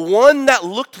 The one that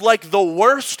looked like the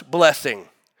worst blessing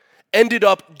ended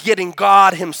up getting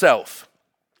God himself.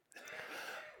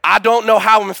 I don't know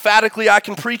how emphatically I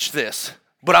can preach this,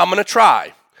 but I'm going to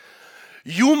try.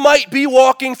 You might be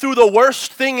walking through the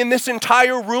worst thing in this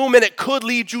entire room, and it could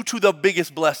lead you to the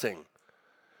biggest blessing.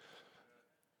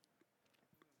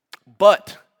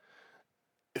 But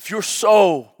if you're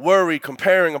so worried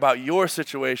comparing about your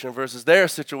situation versus their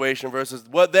situation versus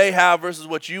what they have versus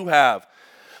what you have,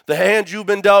 the hand you've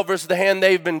been dealt versus the hand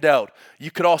they've been dealt, you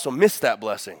could also miss that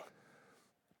blessing.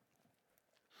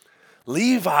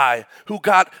 Levi, who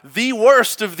got the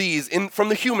worst of these from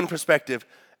the human perspective,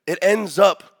 it ends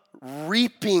up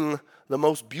reaping the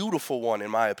most beautiful one, in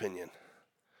my opinion.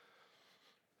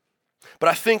 But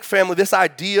I think, family, this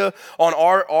idea on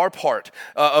our part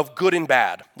of good and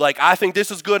bad, like I think this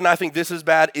is good and I think this is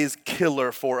bad, is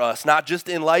killer for us, not just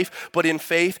in life, but in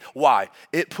faith. Why?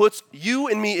 It puts you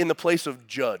and me in the place of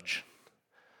judge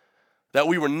that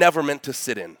we were never meant to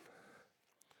sit in.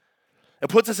 It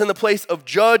puts us in the place of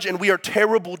judge, and we are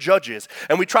terrible judges.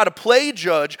 And we try to play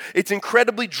judge. It's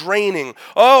incredibly draining.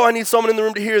 Oh, I need someone in the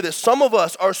room to hear this. Some of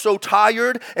us are so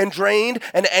tired and drained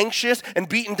and anxious and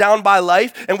beaten down by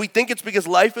life, and we think it's because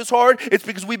life is hard. It's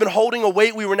because we've been holding a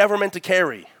weight we were never meant to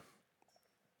carry.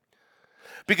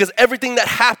 Because everything that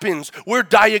happens, we're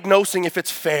diagnosing if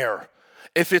it's fair,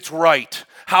 if it's right.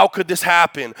 How could this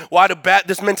happen?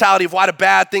 This mentality of why do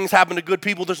bad things happen to good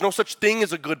people? There's no such thing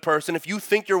as a good person. If you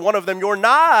think you're one of them, you're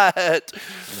not.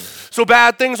 So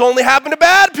bad things only happen to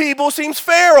bad people seems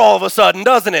fair all of a sudden,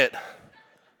 doesn't it?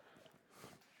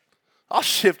 I'll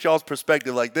shift y'all's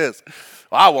perspective like this.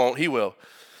 Well, I won't, he will.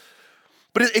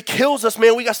 But it kills us,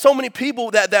 man. We got so many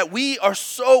people that we are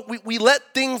we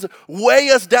let things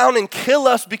weigh us down and kill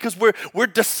us because we're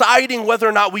deciding whether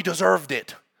or not we deserved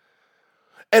it.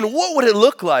 And what would it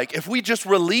look like if we just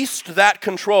released that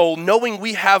control, knowing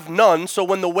we have none, so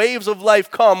when the waves of life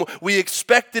come, we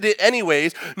expected it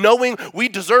anyways, knowing we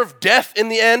deserve death in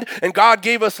the end, and God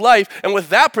gave us life, and with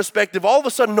that perspective, all of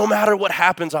a sudden, no matter what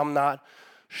happens, I'm not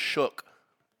shook.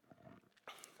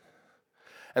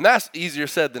 And that's easier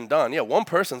said than done. Yeah, one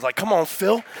person's like, come on,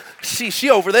 Phil. She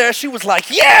over there, she was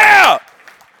like, yeah!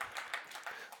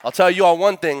 I'll tell you all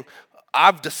one thing.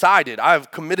 I've decided,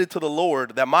 I've committed to the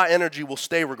Lord that my energy will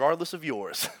stay regardless of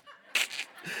yours.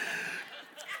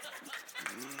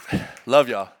 Love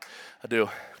y'all. I do.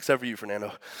 Except for you,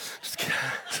 Fernando. Just kidding.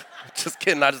 Just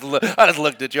kidding. I just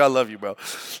looked at you. I love you, bro.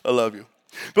 I love you.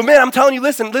 But man, I'm telling you,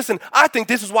 listen. I think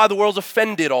this is why the world's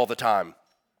offended all the time.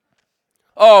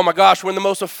 Oh my gosh, we're in the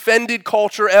most offended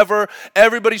culture ever.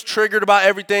 Everybody's triggered about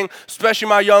everything, especially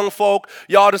my young folk.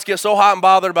 Y'all just get so hot and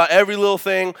bothered about every little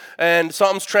thing, and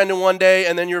something's trending one day,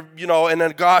 and then and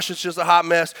then gosh, it's just a hot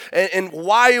mess. And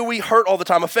why are we hurt all the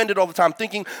time, offended all the time,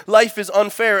 thinking life is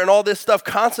unfair and all this stuff,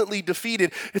 constantly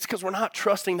defeated? It's because we're not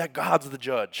trusting that God's the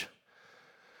judge.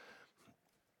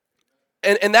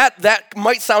 And that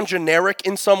might sound generic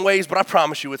in some ways, but I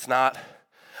promise you it's not.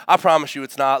 I promise you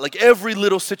it's not. Like every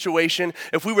little situation,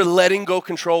 if we were letting go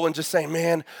control and just saying,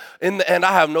 man, in the end,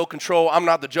 I have no control. I'm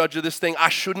not the judge of this thing. I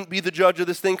shouldn't be the judge of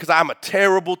this thing because I'm a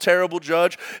terrible, terrible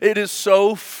judge. It is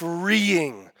so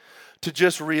freeing to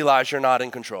just realize you're not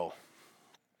in control.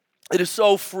 It is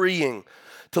so freeing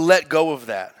to let go of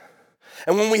that.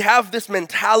 And when we have this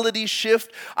mentality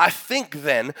shift, I think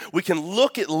then we can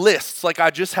look at lists like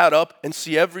I just had up and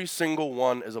see every single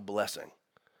one as a blessing.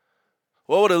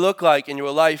 What would it look like in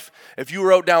your life if you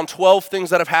wrote down 12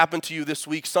 things that have happened to you this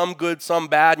week, some good, some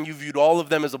bad, and you viewed all of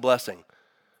them as a blessing?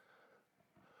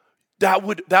 That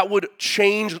would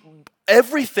change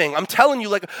everything. I'm telling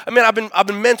you, I've been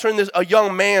mentoring a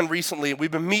young man recently.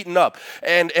 We've been meeting up,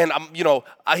 and I'm,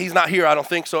 he's not here, I don't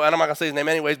think so, and I'm not gonna say his name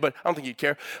anyways, but I don't think he'd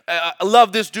care. I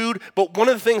love this dude, but one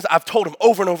of the things I've told him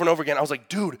over and over and over again, I was like,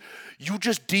 dude, you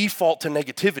just default to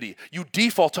negativity. You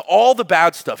default to all the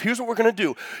bad stuff. Here's what we're gonna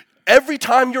do. Every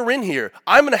time you're in here,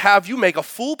 I'm going to have you make a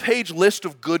full-page list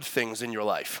of good things in your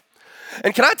life.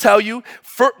 And can I tell you,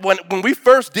 when we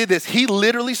first did this, he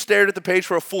literally stared at the page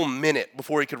for a full minute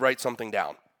before he could write something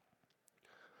down.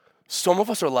 Some of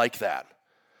us are like that.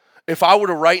 If I were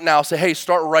to right now say, hey,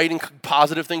 start writing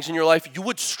positive things in your life, you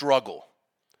would struggle.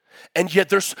 And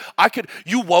yet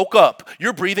you woke up,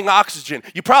 you're breathing oxygen,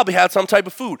 you probably had some type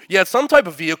of food, you had some type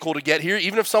of vehicle to get here,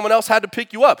 even if someone else had to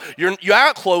pick you up. You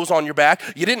got clothes on your back,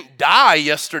 you didn't die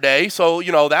yesterday, so,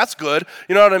 that's good,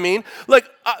 you know what I mean?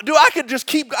 Dude, I could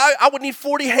just I would need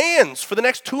 40 hands for the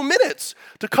next 2 minutes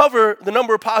to cover the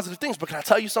number of positive things, but can I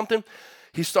tell you something?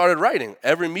 He started writing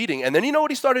every meeting, and then you know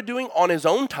what he started doing on his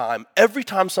own time? Every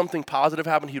time something positive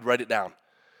happened, he'd write it down.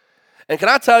 And can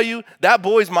I tell you, that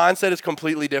boy's mindset is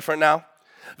completely different now.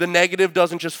 The negative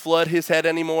doesn't just flood his head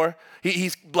anymore.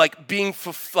 He's being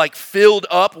filled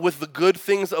up with the good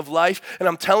things of life. And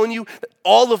I'm telling you,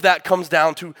 all of that comes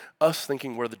down to us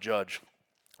thinking we're the judge,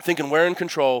 thinking we're in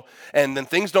control, and then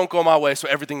things don't go my way, so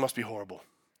everything must be horrible.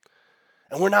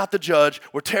 And we're not the judge,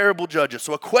 we're terrible judges.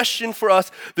 So a question for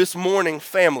us this morning,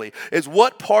 family, is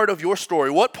what part of your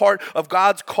story, what part of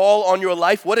God's call on your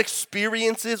life, what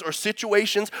experiences or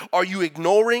situations are you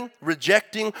ignoring,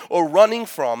 rejecting, or running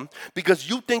from because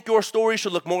you think your story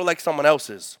should look more like someone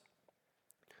else's?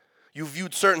 You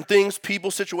viewed certain things,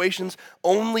 people, situations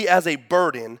only as a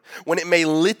burden when it may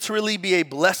literally be a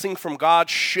blessing from God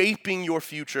shaping your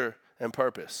future and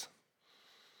purpose.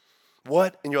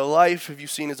 What in your life have you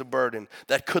seen as a burden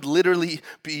that could literally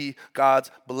be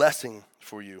God's blessing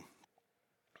for you?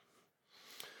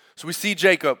 So we see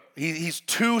Jacob. He's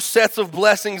 2 sets of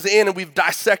blessings in, and we've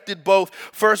dissected both.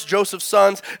 First, Joseph's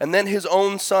sons, and then his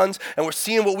own sons, and we're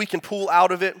seeing what we can pull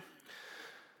out of it.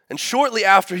 And shortly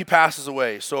after he passes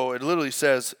away, so it literally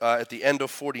says at the end of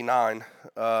 49,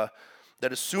 that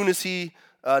as soon as he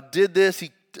did this,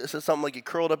 he said something like he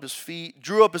curled up his feet,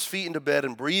 drew up his feet into bed,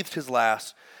 and breathed his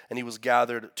last, and he was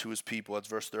gathered to his people. That's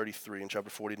verse 33 in chapter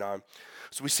 49.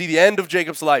 So we see the end of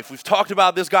Jacob's life. We've talked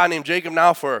about this guy named Jacob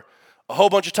now for a whole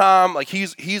bunch of time.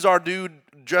 He's our dude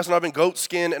dressing up in goat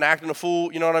skin and acting a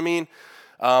fool, you know what I mean?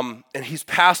 And he's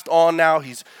passed on now.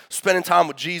 He's spending time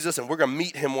with Jesus, and we're going to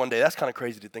meet him one day. That's kind of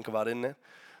crazy to think about, isn't it?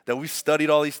 That we've studied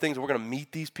all these things, and we're going to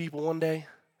meet these people one day.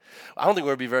 I don't think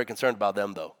we're going to be very concerned about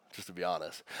them, though, just to be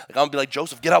honest. I'm going to be like,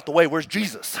 Joseph, get out the way. Where's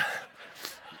Jesus?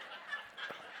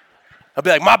 I'll be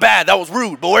like, my bad, that was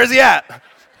rude, but where's he at?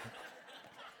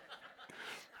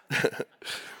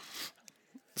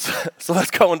 So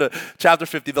let's go into chapter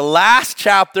 50. The last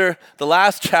chapter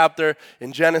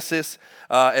in Genesis.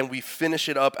 and we finish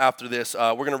it up after this.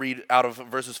 We're going to read out of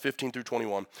verses 15 through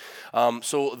 21.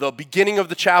 So the beginning of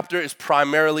the chapter is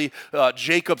primarily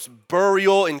Jacob's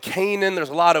burial in Canaan. There's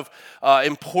a lot of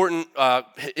important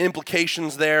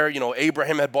implications there. You know,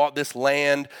 Abraham had bought this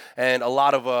land, and a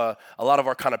lot of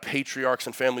our kind of patriarchs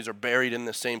and families are buried in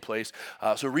the same place.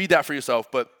 So read that for yourself.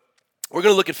 But we're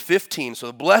going to look at 15. So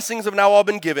the blessings have now all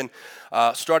been given.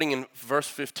 Starting in verse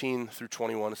 15 through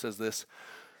 21, it says this.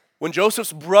 When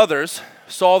Joseph's brothers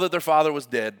saw that their father was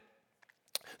dead,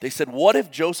 they said, "What if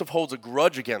Joseph holds a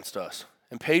grudge against us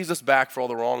and pays us back for all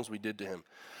the wrongs we did to him?"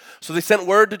 So they sent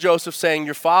word to Joseph saying,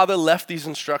 "Your father left these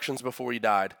instructions before he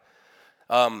died."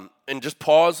 And just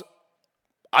pause.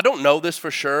 I don't know this for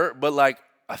sure, but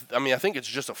I think it's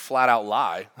just a flat out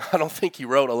lie. I don't think he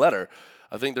wrote a letter.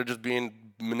 I think they're just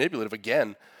being manipulative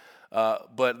again.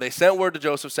 But they sent word to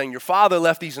Joseph saying, "Your father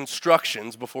left these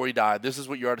instructions before he died. This is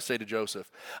what you are to say to Joseph.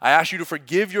 I ask you to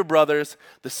forgive your brothers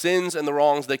the sins and the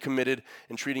wrongs they committed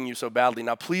in treating you so badly.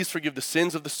 Now please forgive the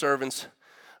sins of the servants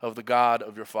of the God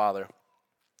of your father."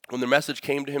 When the message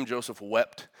came to him, Joseph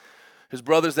wept. His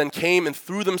brothers then came and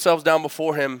threw themselves down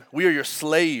before him. "We are your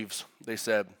slaves," they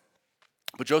said.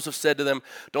 But Joseph said to them,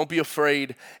 "Don't be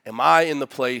afraid. Am I in the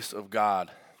place of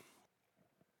God?"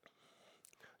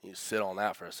 You sit on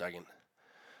that for a second.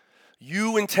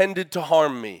 "You intended to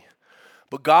harm me,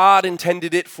 but God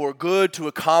intended it for good to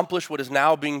accomplish what is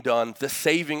now being done, the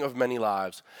saving of many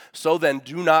lives. So then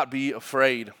do not be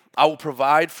afraid. I will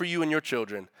provide for you and your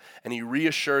children." And he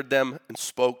reassured them and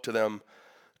spoke to them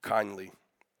kindly.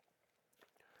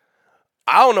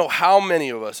 I don't know how many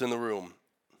of us in the room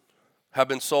have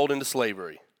been sold into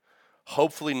slavery.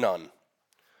 Hopefully none.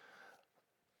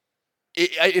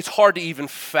 It's hard to even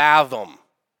fathom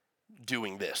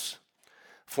doing this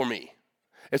for me.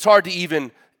 It's hard to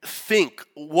even think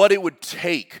what it would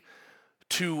take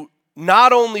to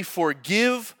not only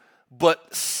forgive,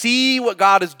 but see what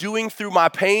God is doing through my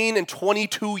pain and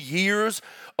 22 years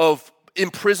of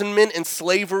imprisonment and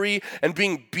slavery and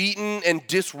being beaten and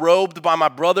disrobed by my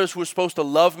brothers who are supposed to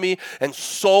love me and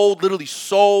sold, literally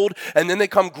sold, and then they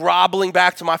come groveling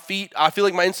back to my feet. I feel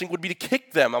like my instinct would be to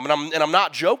kick them, and I'm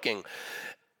not joking.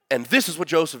 And this is what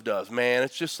Joseph does, man.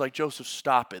 It's just like, Joseph,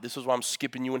 stop it. This is why I'm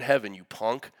skipping you in heaven, you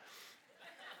punk.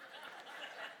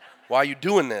 Why are you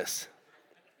doing this?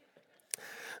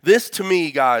 This, to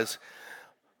me, guys,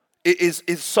 is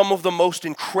some of the most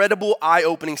incredible,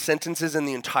 eye-opening sentences in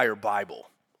the entire Bible.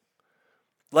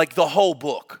 Like, the whole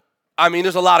book. I mean,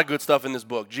 there's a lot of good stuff in this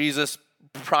book. Jesus,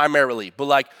 primarily.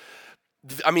 But,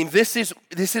 this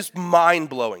is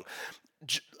mind-blowing.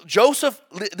 Joseph,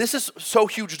 this is so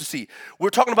huge to see.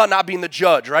 We're talking about not being the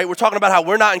judge, right? We're talking about how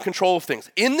we're not in control of things.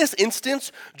 In this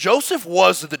instance, Joseph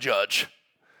was the judge.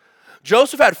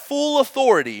 Joseph had full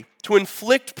authority to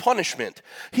inflict punishment.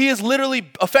 He is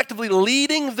literally effectively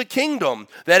leading the kingdom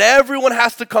that everyone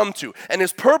has to come to. And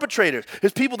his perpetrators,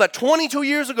 his people that 22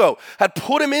 years ago had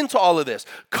put him into all of this,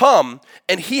 come,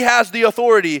 and he has the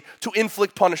authority to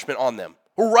inflict punishment on them.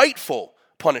 Rightful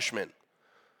punishment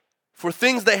for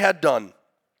things they had done.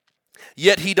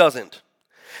 Yet he doesn't.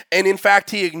 And in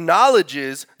fact, he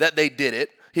acknowledges that they did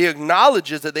it. He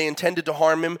acknowledges that they intended to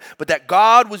harm him, but that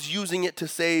God was using it to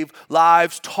save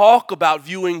lives. Talk about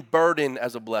viewing burden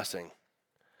as a blessing.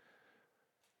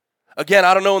 Again,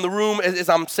 I don't know in the room as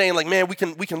I'm saying, man, we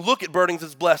can look at burdens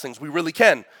as blessings. We really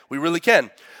can. We really can.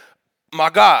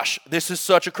 My gosh, this is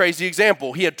such a crazy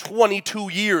example. He had 22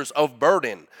 years of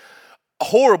burden.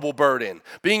 Horrible burden,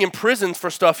 being imprisoned for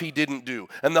stuff he didn't do.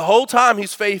 And the whole time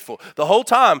he's faithful. The whole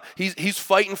time he's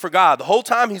fighting for God. The whole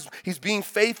time he's being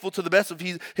faithful to the best of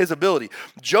his ability.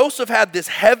 Joseph had this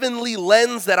heavenly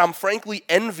lens that I'm frankly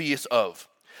envious of.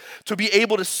 To be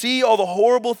able to see all the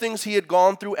horrible things he had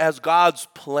gone through as God's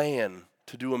plan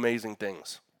to do amazing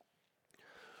things.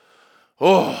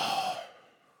 Oh,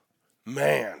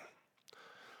 man.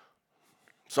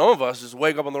 Some of us just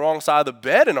wake up on the wrong side of the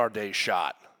bed and our day's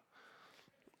shot.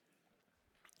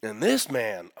 And this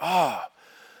man,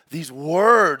 these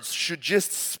words should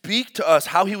just speak to us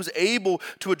how he was able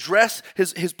to address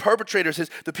his perpetrators,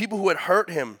 the people who had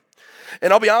hurt him.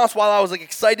 And I'll be honest, while I was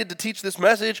excited to teach this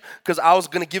message, because I was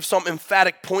going to give some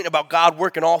emphatic point about God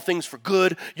working all things for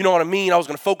good, you know what I mean? I was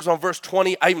going to focus on verse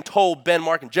 20. I even told Ben,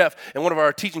 Mark, and Jeff in one of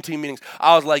our teaching team meetings,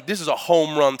 I was like, this is a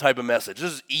home run type of message.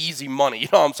 This is easy money, you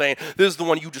know what I'm saying? This is the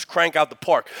one you just crank out the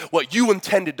park. What, you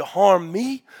intended to harm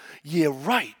me? Yeah,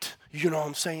 right. You know what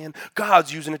I'm saying?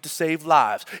 God's using it to save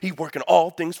lives. He's working all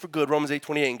things for good, Romans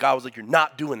 8:28. And God was like, you're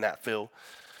not doing that, Phil.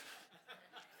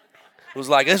 It was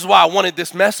like, this is why I wanted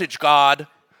this message, God.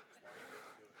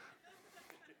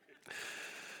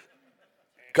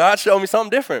 God showed me something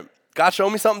different. God showed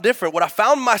me something different. What I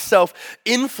found myself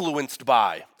influenced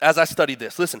by as I studied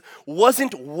this, listen,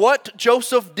 wasn't what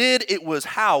Joseph did, it was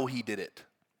how he did it.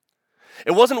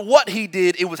 It wasn't what he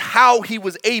did, it was how he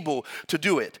was able to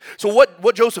do it. So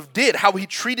what Joseph did, how he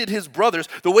treated his brothers,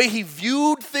 the way he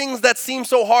viewed things that seemed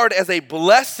so hard as a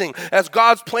blessing, as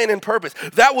God's plan and purpose,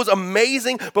 that was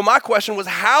amazing. But my question was,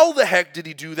 how the heck did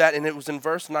he do that? And it was in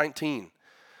verse 19.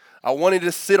 I wanted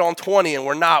to sit on 20, and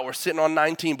we're not. We're sitting on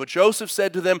 19. But Joseph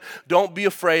said to them, don't be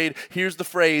afraid. Here's the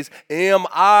phrase, am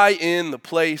I in the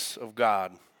place of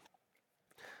God?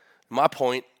 My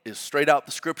point is straight out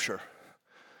the scripture.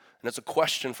 And it's a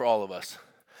question for all of us.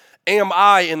 Am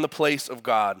I in the place of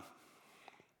God?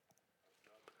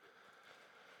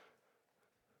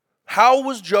 How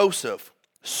was Joseph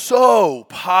so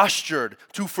postured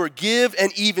to forgive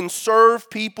and even serve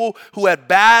people who had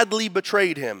badly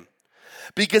betrayed him?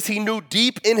 Because he knew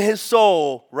deep in his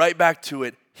soul, right back to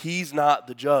it, he's not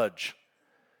the judge.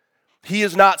 He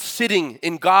is not sitting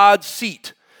in God's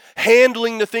seat,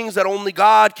 handling the things that only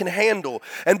God can handle.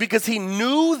 And because he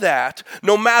knew that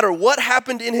no matter what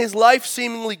happened in his life,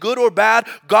 seemingly good or bad,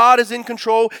 God is in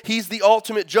control. He's the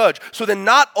ultimate judge. So then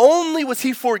not only was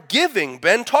he forgiving,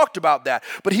 Ben talked about that,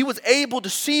 but he was able to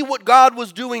see what God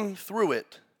was doing through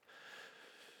it.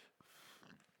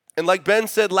 And like Ben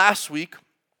said last week,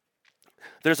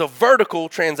 there's a vertical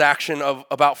transaction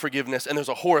about forgiveness and there's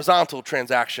a horizontal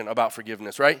transaction about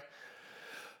forgiveness, right?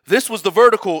 This was the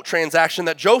vertical transaction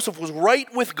that Joseph was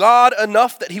right with God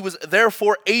enough that he was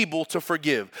therefore able to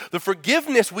forgive. The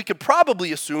forgiveness, we could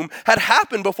probably assume, had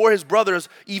happened before his brothers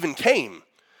even came.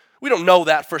 We don't know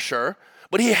that for sure,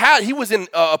 but he was in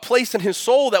a place in his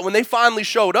soul that when they finally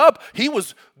showed up, he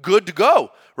was good to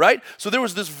go, right? So there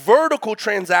was this vertical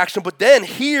transaction, but then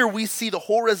here we see the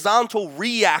horizontal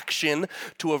reaction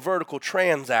to a vertical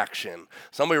transaction.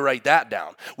 Somebody write that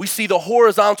down. We see the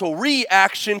horizontal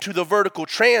reaction to the vertical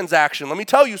transaction. Let me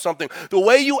tell you something. The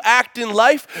way you act in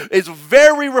life is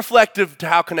very reflective to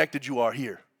how connected you are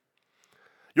here.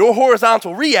 Your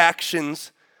horizontal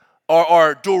reactions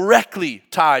are directly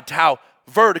tied to how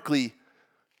vertically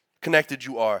connected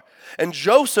you are. And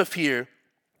Joseph here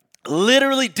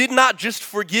literally did not just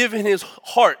forgive in his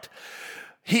heart.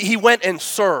 He went and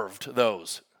served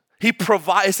those.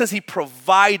 It says he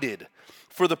provided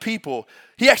for the people.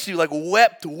 He actually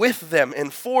wept with them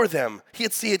and for them. He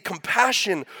had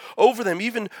compassion over them,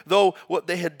 even though what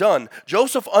they had done.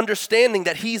 Joseph, understanding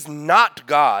that he's not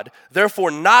God,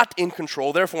 therefore not in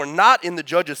control, therefore not in the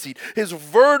judge's seat, his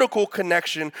vertical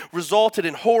connection resulted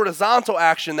in horizontal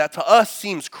action that to us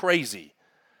seems crazy.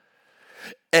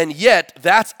 And yet,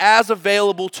 that's as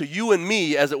available to you and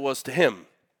me as it was to him.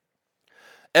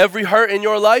 Every hurt in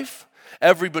your life,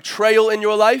 every betrayal in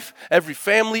your life, every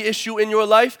family issue in your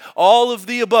life, all of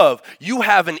the above, you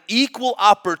have an equal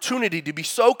opportunity to be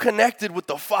so connected with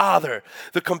the Father,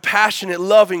 the compassionate,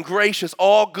 loving, gracious,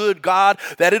 all good God,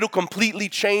 that it'll completely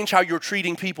change how you're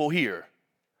treating people here.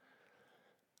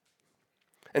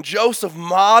 And Joseph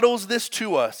models this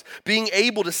to us, being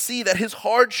able to see that his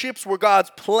hardships were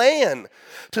God's plan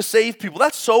to save people.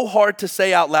 That's so hard to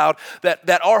say out loud,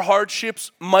 that our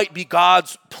hardships might be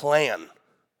God's plan.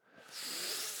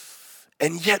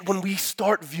 And yet when we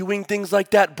start viewing things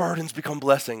like that, burdens become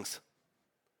blessings.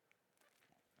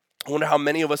 I wonder how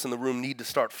many of us in the room need to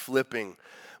start flipping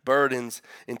burdens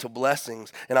into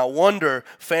blessings. And I wonder,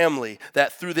 family,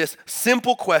 that through this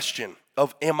simple question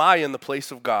of, am I in the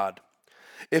place of God?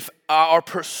 If our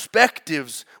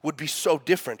perspectives would be so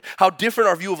different, how different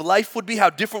our view of life would be, how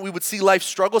different we would see life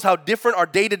struggles, how different our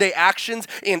day-to-day actions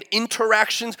and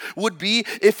interactions would be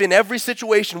if in every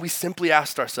situation we simply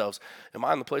asked ourselves, am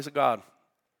I in the place of God?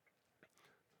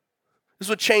 This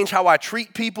would change how I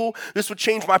treat people. This would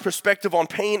change my perspective on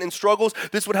pain and struggles.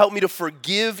 This would help me to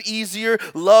forgive easier,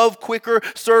 love quicker,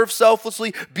 serve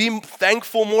selflessly, be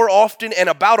thankful more often, and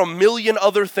about a million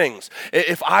other things.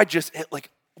 If I just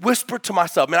whisper to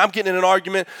myself, man, I'm getting in an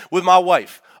argument with my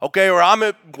wife, okay? Or I'm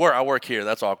at where I work here.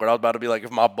 That's awkward. I was about to be like,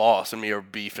 if my boss and me are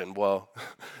beefing, well,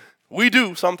 we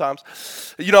do sometimes.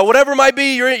 Whatever it might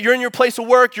be, you're in your place of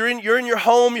work, you're in your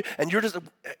home, and you're just,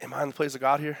 am I in the place of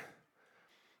God here?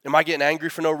 Am I getting angry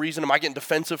for no reason? Am I getting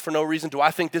defensive for no reason? Do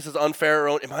I think this is unfair?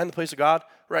 Am I in the place of God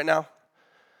right now?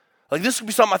 This would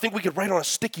be something I think we could write on a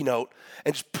sticky note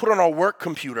and just put on our work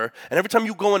computer. And every time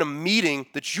you go in a meeting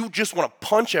that you just want to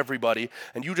punch everybody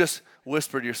and you just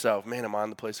whisper to yourself, man, am I in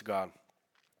the place of God?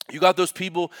 You got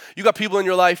people in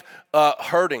your life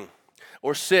hurting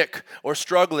or sick or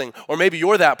struggling, or maybe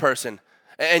you're that person.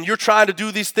 And you're trying to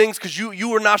do these things because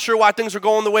you are not sure why things are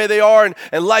going the way they are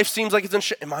and life seems like it's in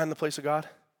shit. Am I in the place of God?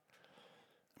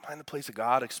 Am I in the place of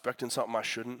God expecting something I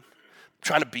shouldn't?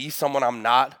 trying to be someone I'm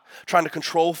not, trying to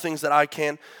control things that I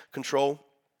can't control.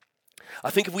 I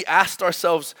think if we asked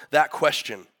ourselves that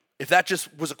question, if that just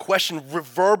was a question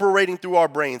reverberating through our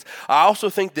brains, I also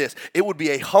think it would be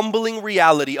a humbling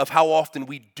reality of how often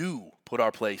we do put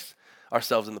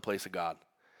ourselves in the place of God.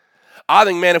 I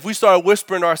think, man, if we started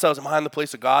whispering to ourselves, am I in the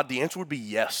place of God? The answer would be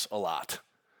yes a lot.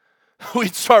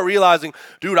 We'd start realizing,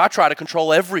 dude, I try to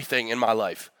control everything in my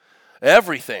life.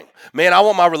 Everything. Man, I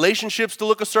want my relationships to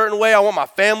look a certain way. I want my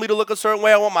family to look a certain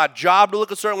way. I want my job to look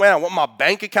a certain way. I want my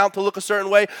bank account to look a certain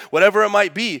way, whatever it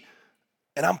might be.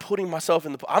 And I'm putting myself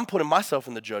in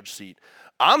the judge seat.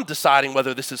 I'm deciding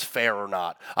whether this is fair or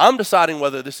not. I'm deciding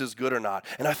whether this is good or not.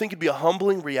 And I think it'd be a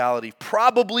humbling reality,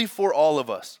 probably for all of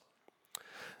us,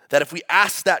 that if we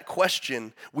asked that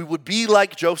question, we would be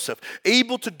like Joseph,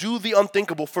 able to do the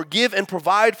unthinkable, forgive and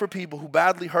provide for people who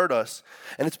badly hurt us.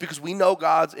 And it's because we know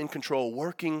God's in control,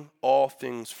 working all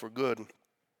things for good.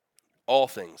 All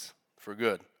things for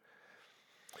good.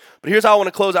 But here's how I want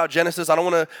to close out Genesis. I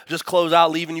don't want to just close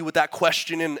out leaving you with that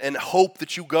question and hope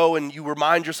that you go and you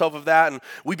remind yourself of that. And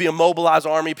we be a mobilized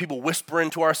army, people whispering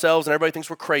to ourselves, and everybody thinks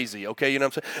we're crazy, okay? You know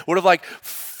what I'm saying? What if like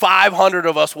 500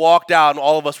 of us walked out and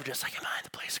all of us were just like, am I in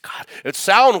the place of God? It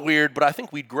sounds weird, but I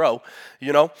think we'd grow,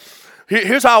 you know?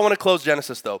 Here's how I want to close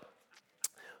Genesis, though.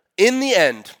 In the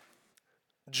end,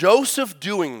 Joseph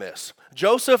doing this,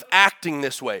 Joseph acting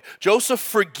this way, Joseph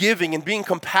forgiving and being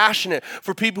compassionate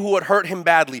for people who had hurt him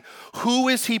badly, who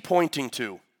is he pointing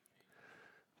to?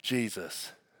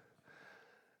 Jesus.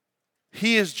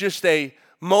 He is just a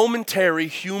momentary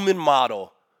human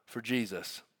model for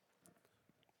Jesus.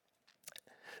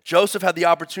 Joseph had the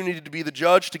opportunity to be the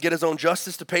judge, to get his own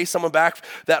justice, to pay someone back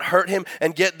that hurt him.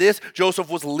 And get this, Joseph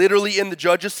was literally in the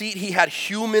judge's seat. He had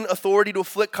human authority to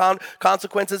inflict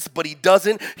consequences, but he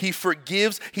doesn't. He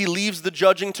forgives. He leaves the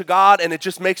judging to God. And it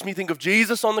just makes me think of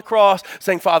Jesus on the cross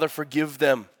saying, Father, forgive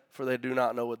them, for they do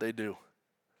not know what they do.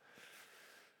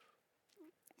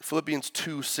 Philippians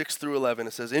 2, 6 through 11,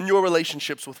 it says, in your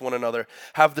relationships with one another,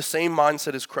 have the same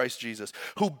mindset as Christ Jesus,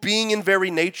 who being in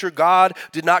very nature God,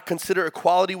 did not consider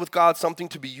equality with God something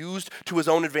to be used to his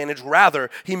own advantage. Rather,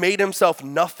 he made himself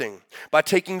nothing by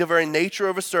taking the very nature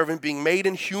of a servant, being made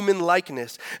in human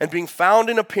likeness, and being found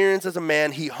in appearance as a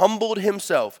man, he humbled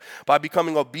himself by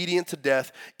becoming obedient to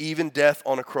death, even death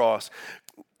on a cross.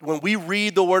 When we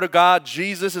read the word of God,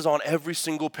 Jesus is on every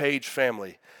single page,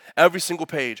 family. Every single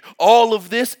page. All of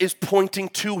this is pointing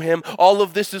to him. All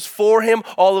of this is for him.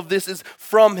 All of this is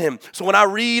from him. So when I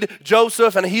read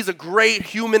Joseph, and he's a great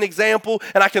human example,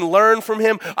 and I can learn from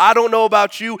him, I don't know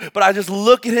about you, but I just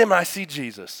look at him and I see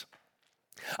Jesus.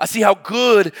 I see how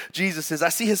good Jesus is. I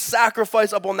see his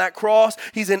sacrifice up on that cross.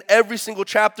 He's in every single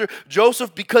chapter.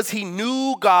 Joseph, because he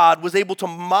knew God, was able to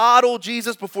model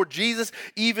Jesus before Jesus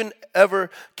even ever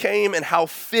came, and how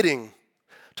fitting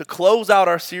to close out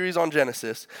our series on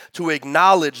Genesis, to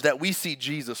acknowledge that we see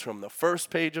Jesus from the first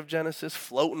page of Genesis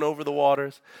floating over the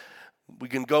waters. We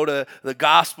can go to the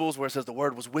Gospels where it says the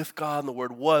Word was with God and the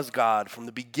Word was God from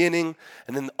the beginning.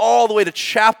 And then all the way to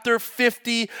chapter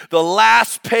 50, the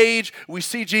last page, we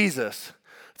see Jesus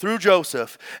through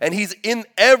Joseph. And he's in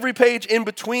every page in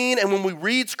between. And when we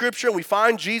read Scripture and we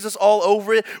find Jesus all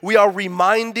over it, we are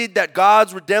reminded that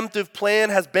God's redemptive plan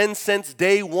has been since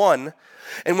day one.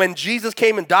 And when Jesus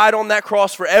came and died on that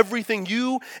cross for everything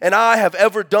you and I have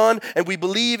ever done, and we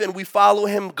believe and we follow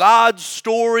him, God's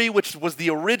story, which was the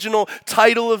original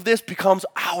title of this, becomes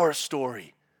our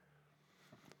story.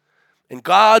 And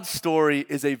God's story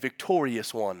is a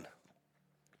victorious one.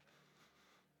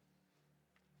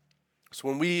 So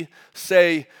when we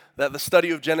say that the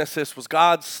study of Genesis was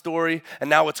God's story and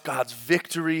now it's God's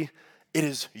victory, it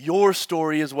is your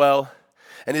story as well,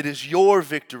 and it is your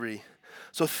victory.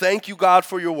 So thank you, God,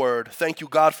 for your word. Thank you,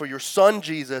 God, for your son,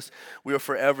 Jesus. We are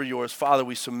forever yours. Father,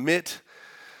 we submit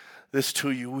this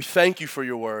to you. We thank you for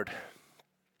your word.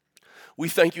 We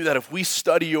thank you that if we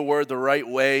study your word the right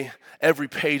way, every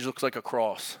page looks like a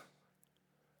cross.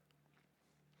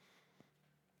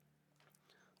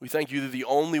 We thank you that the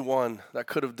only one that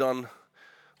could have done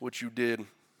what you did.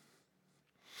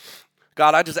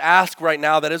 God, I just ask right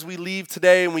now that as we leave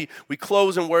today and we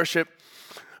close in worship,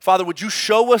 Father, would you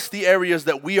show us the areas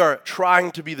that we are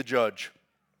trying to be the judge?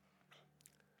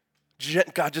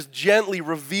 God, just gently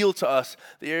reveal to us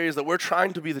the areas that we're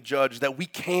trying to be the judge, that we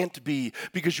can't be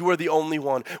because you are the only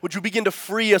one. Would you begin to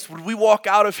free us? Would we walk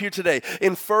out of here today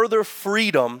in further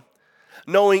freedom,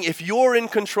 knowing if you're in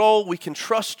control, we can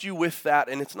trust you with that,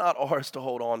 and it's not ours to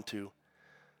hold on to?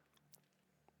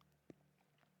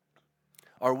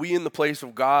 Are we in the place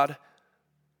of God?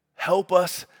 Help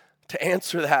us to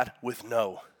answer that with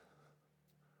no.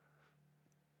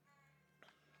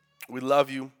 We love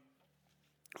you.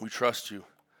 We trust you.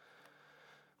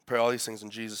 Pray all these things in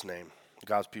Jesus' name.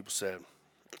 God's people said,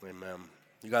 amen.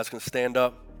 You guys can stand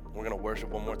up. We're going to worship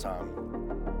one more time.